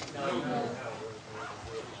time? No.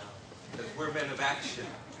 Because we're men of action.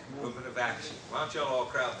 Movement of action. Why don't y'all all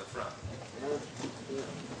crowd the front?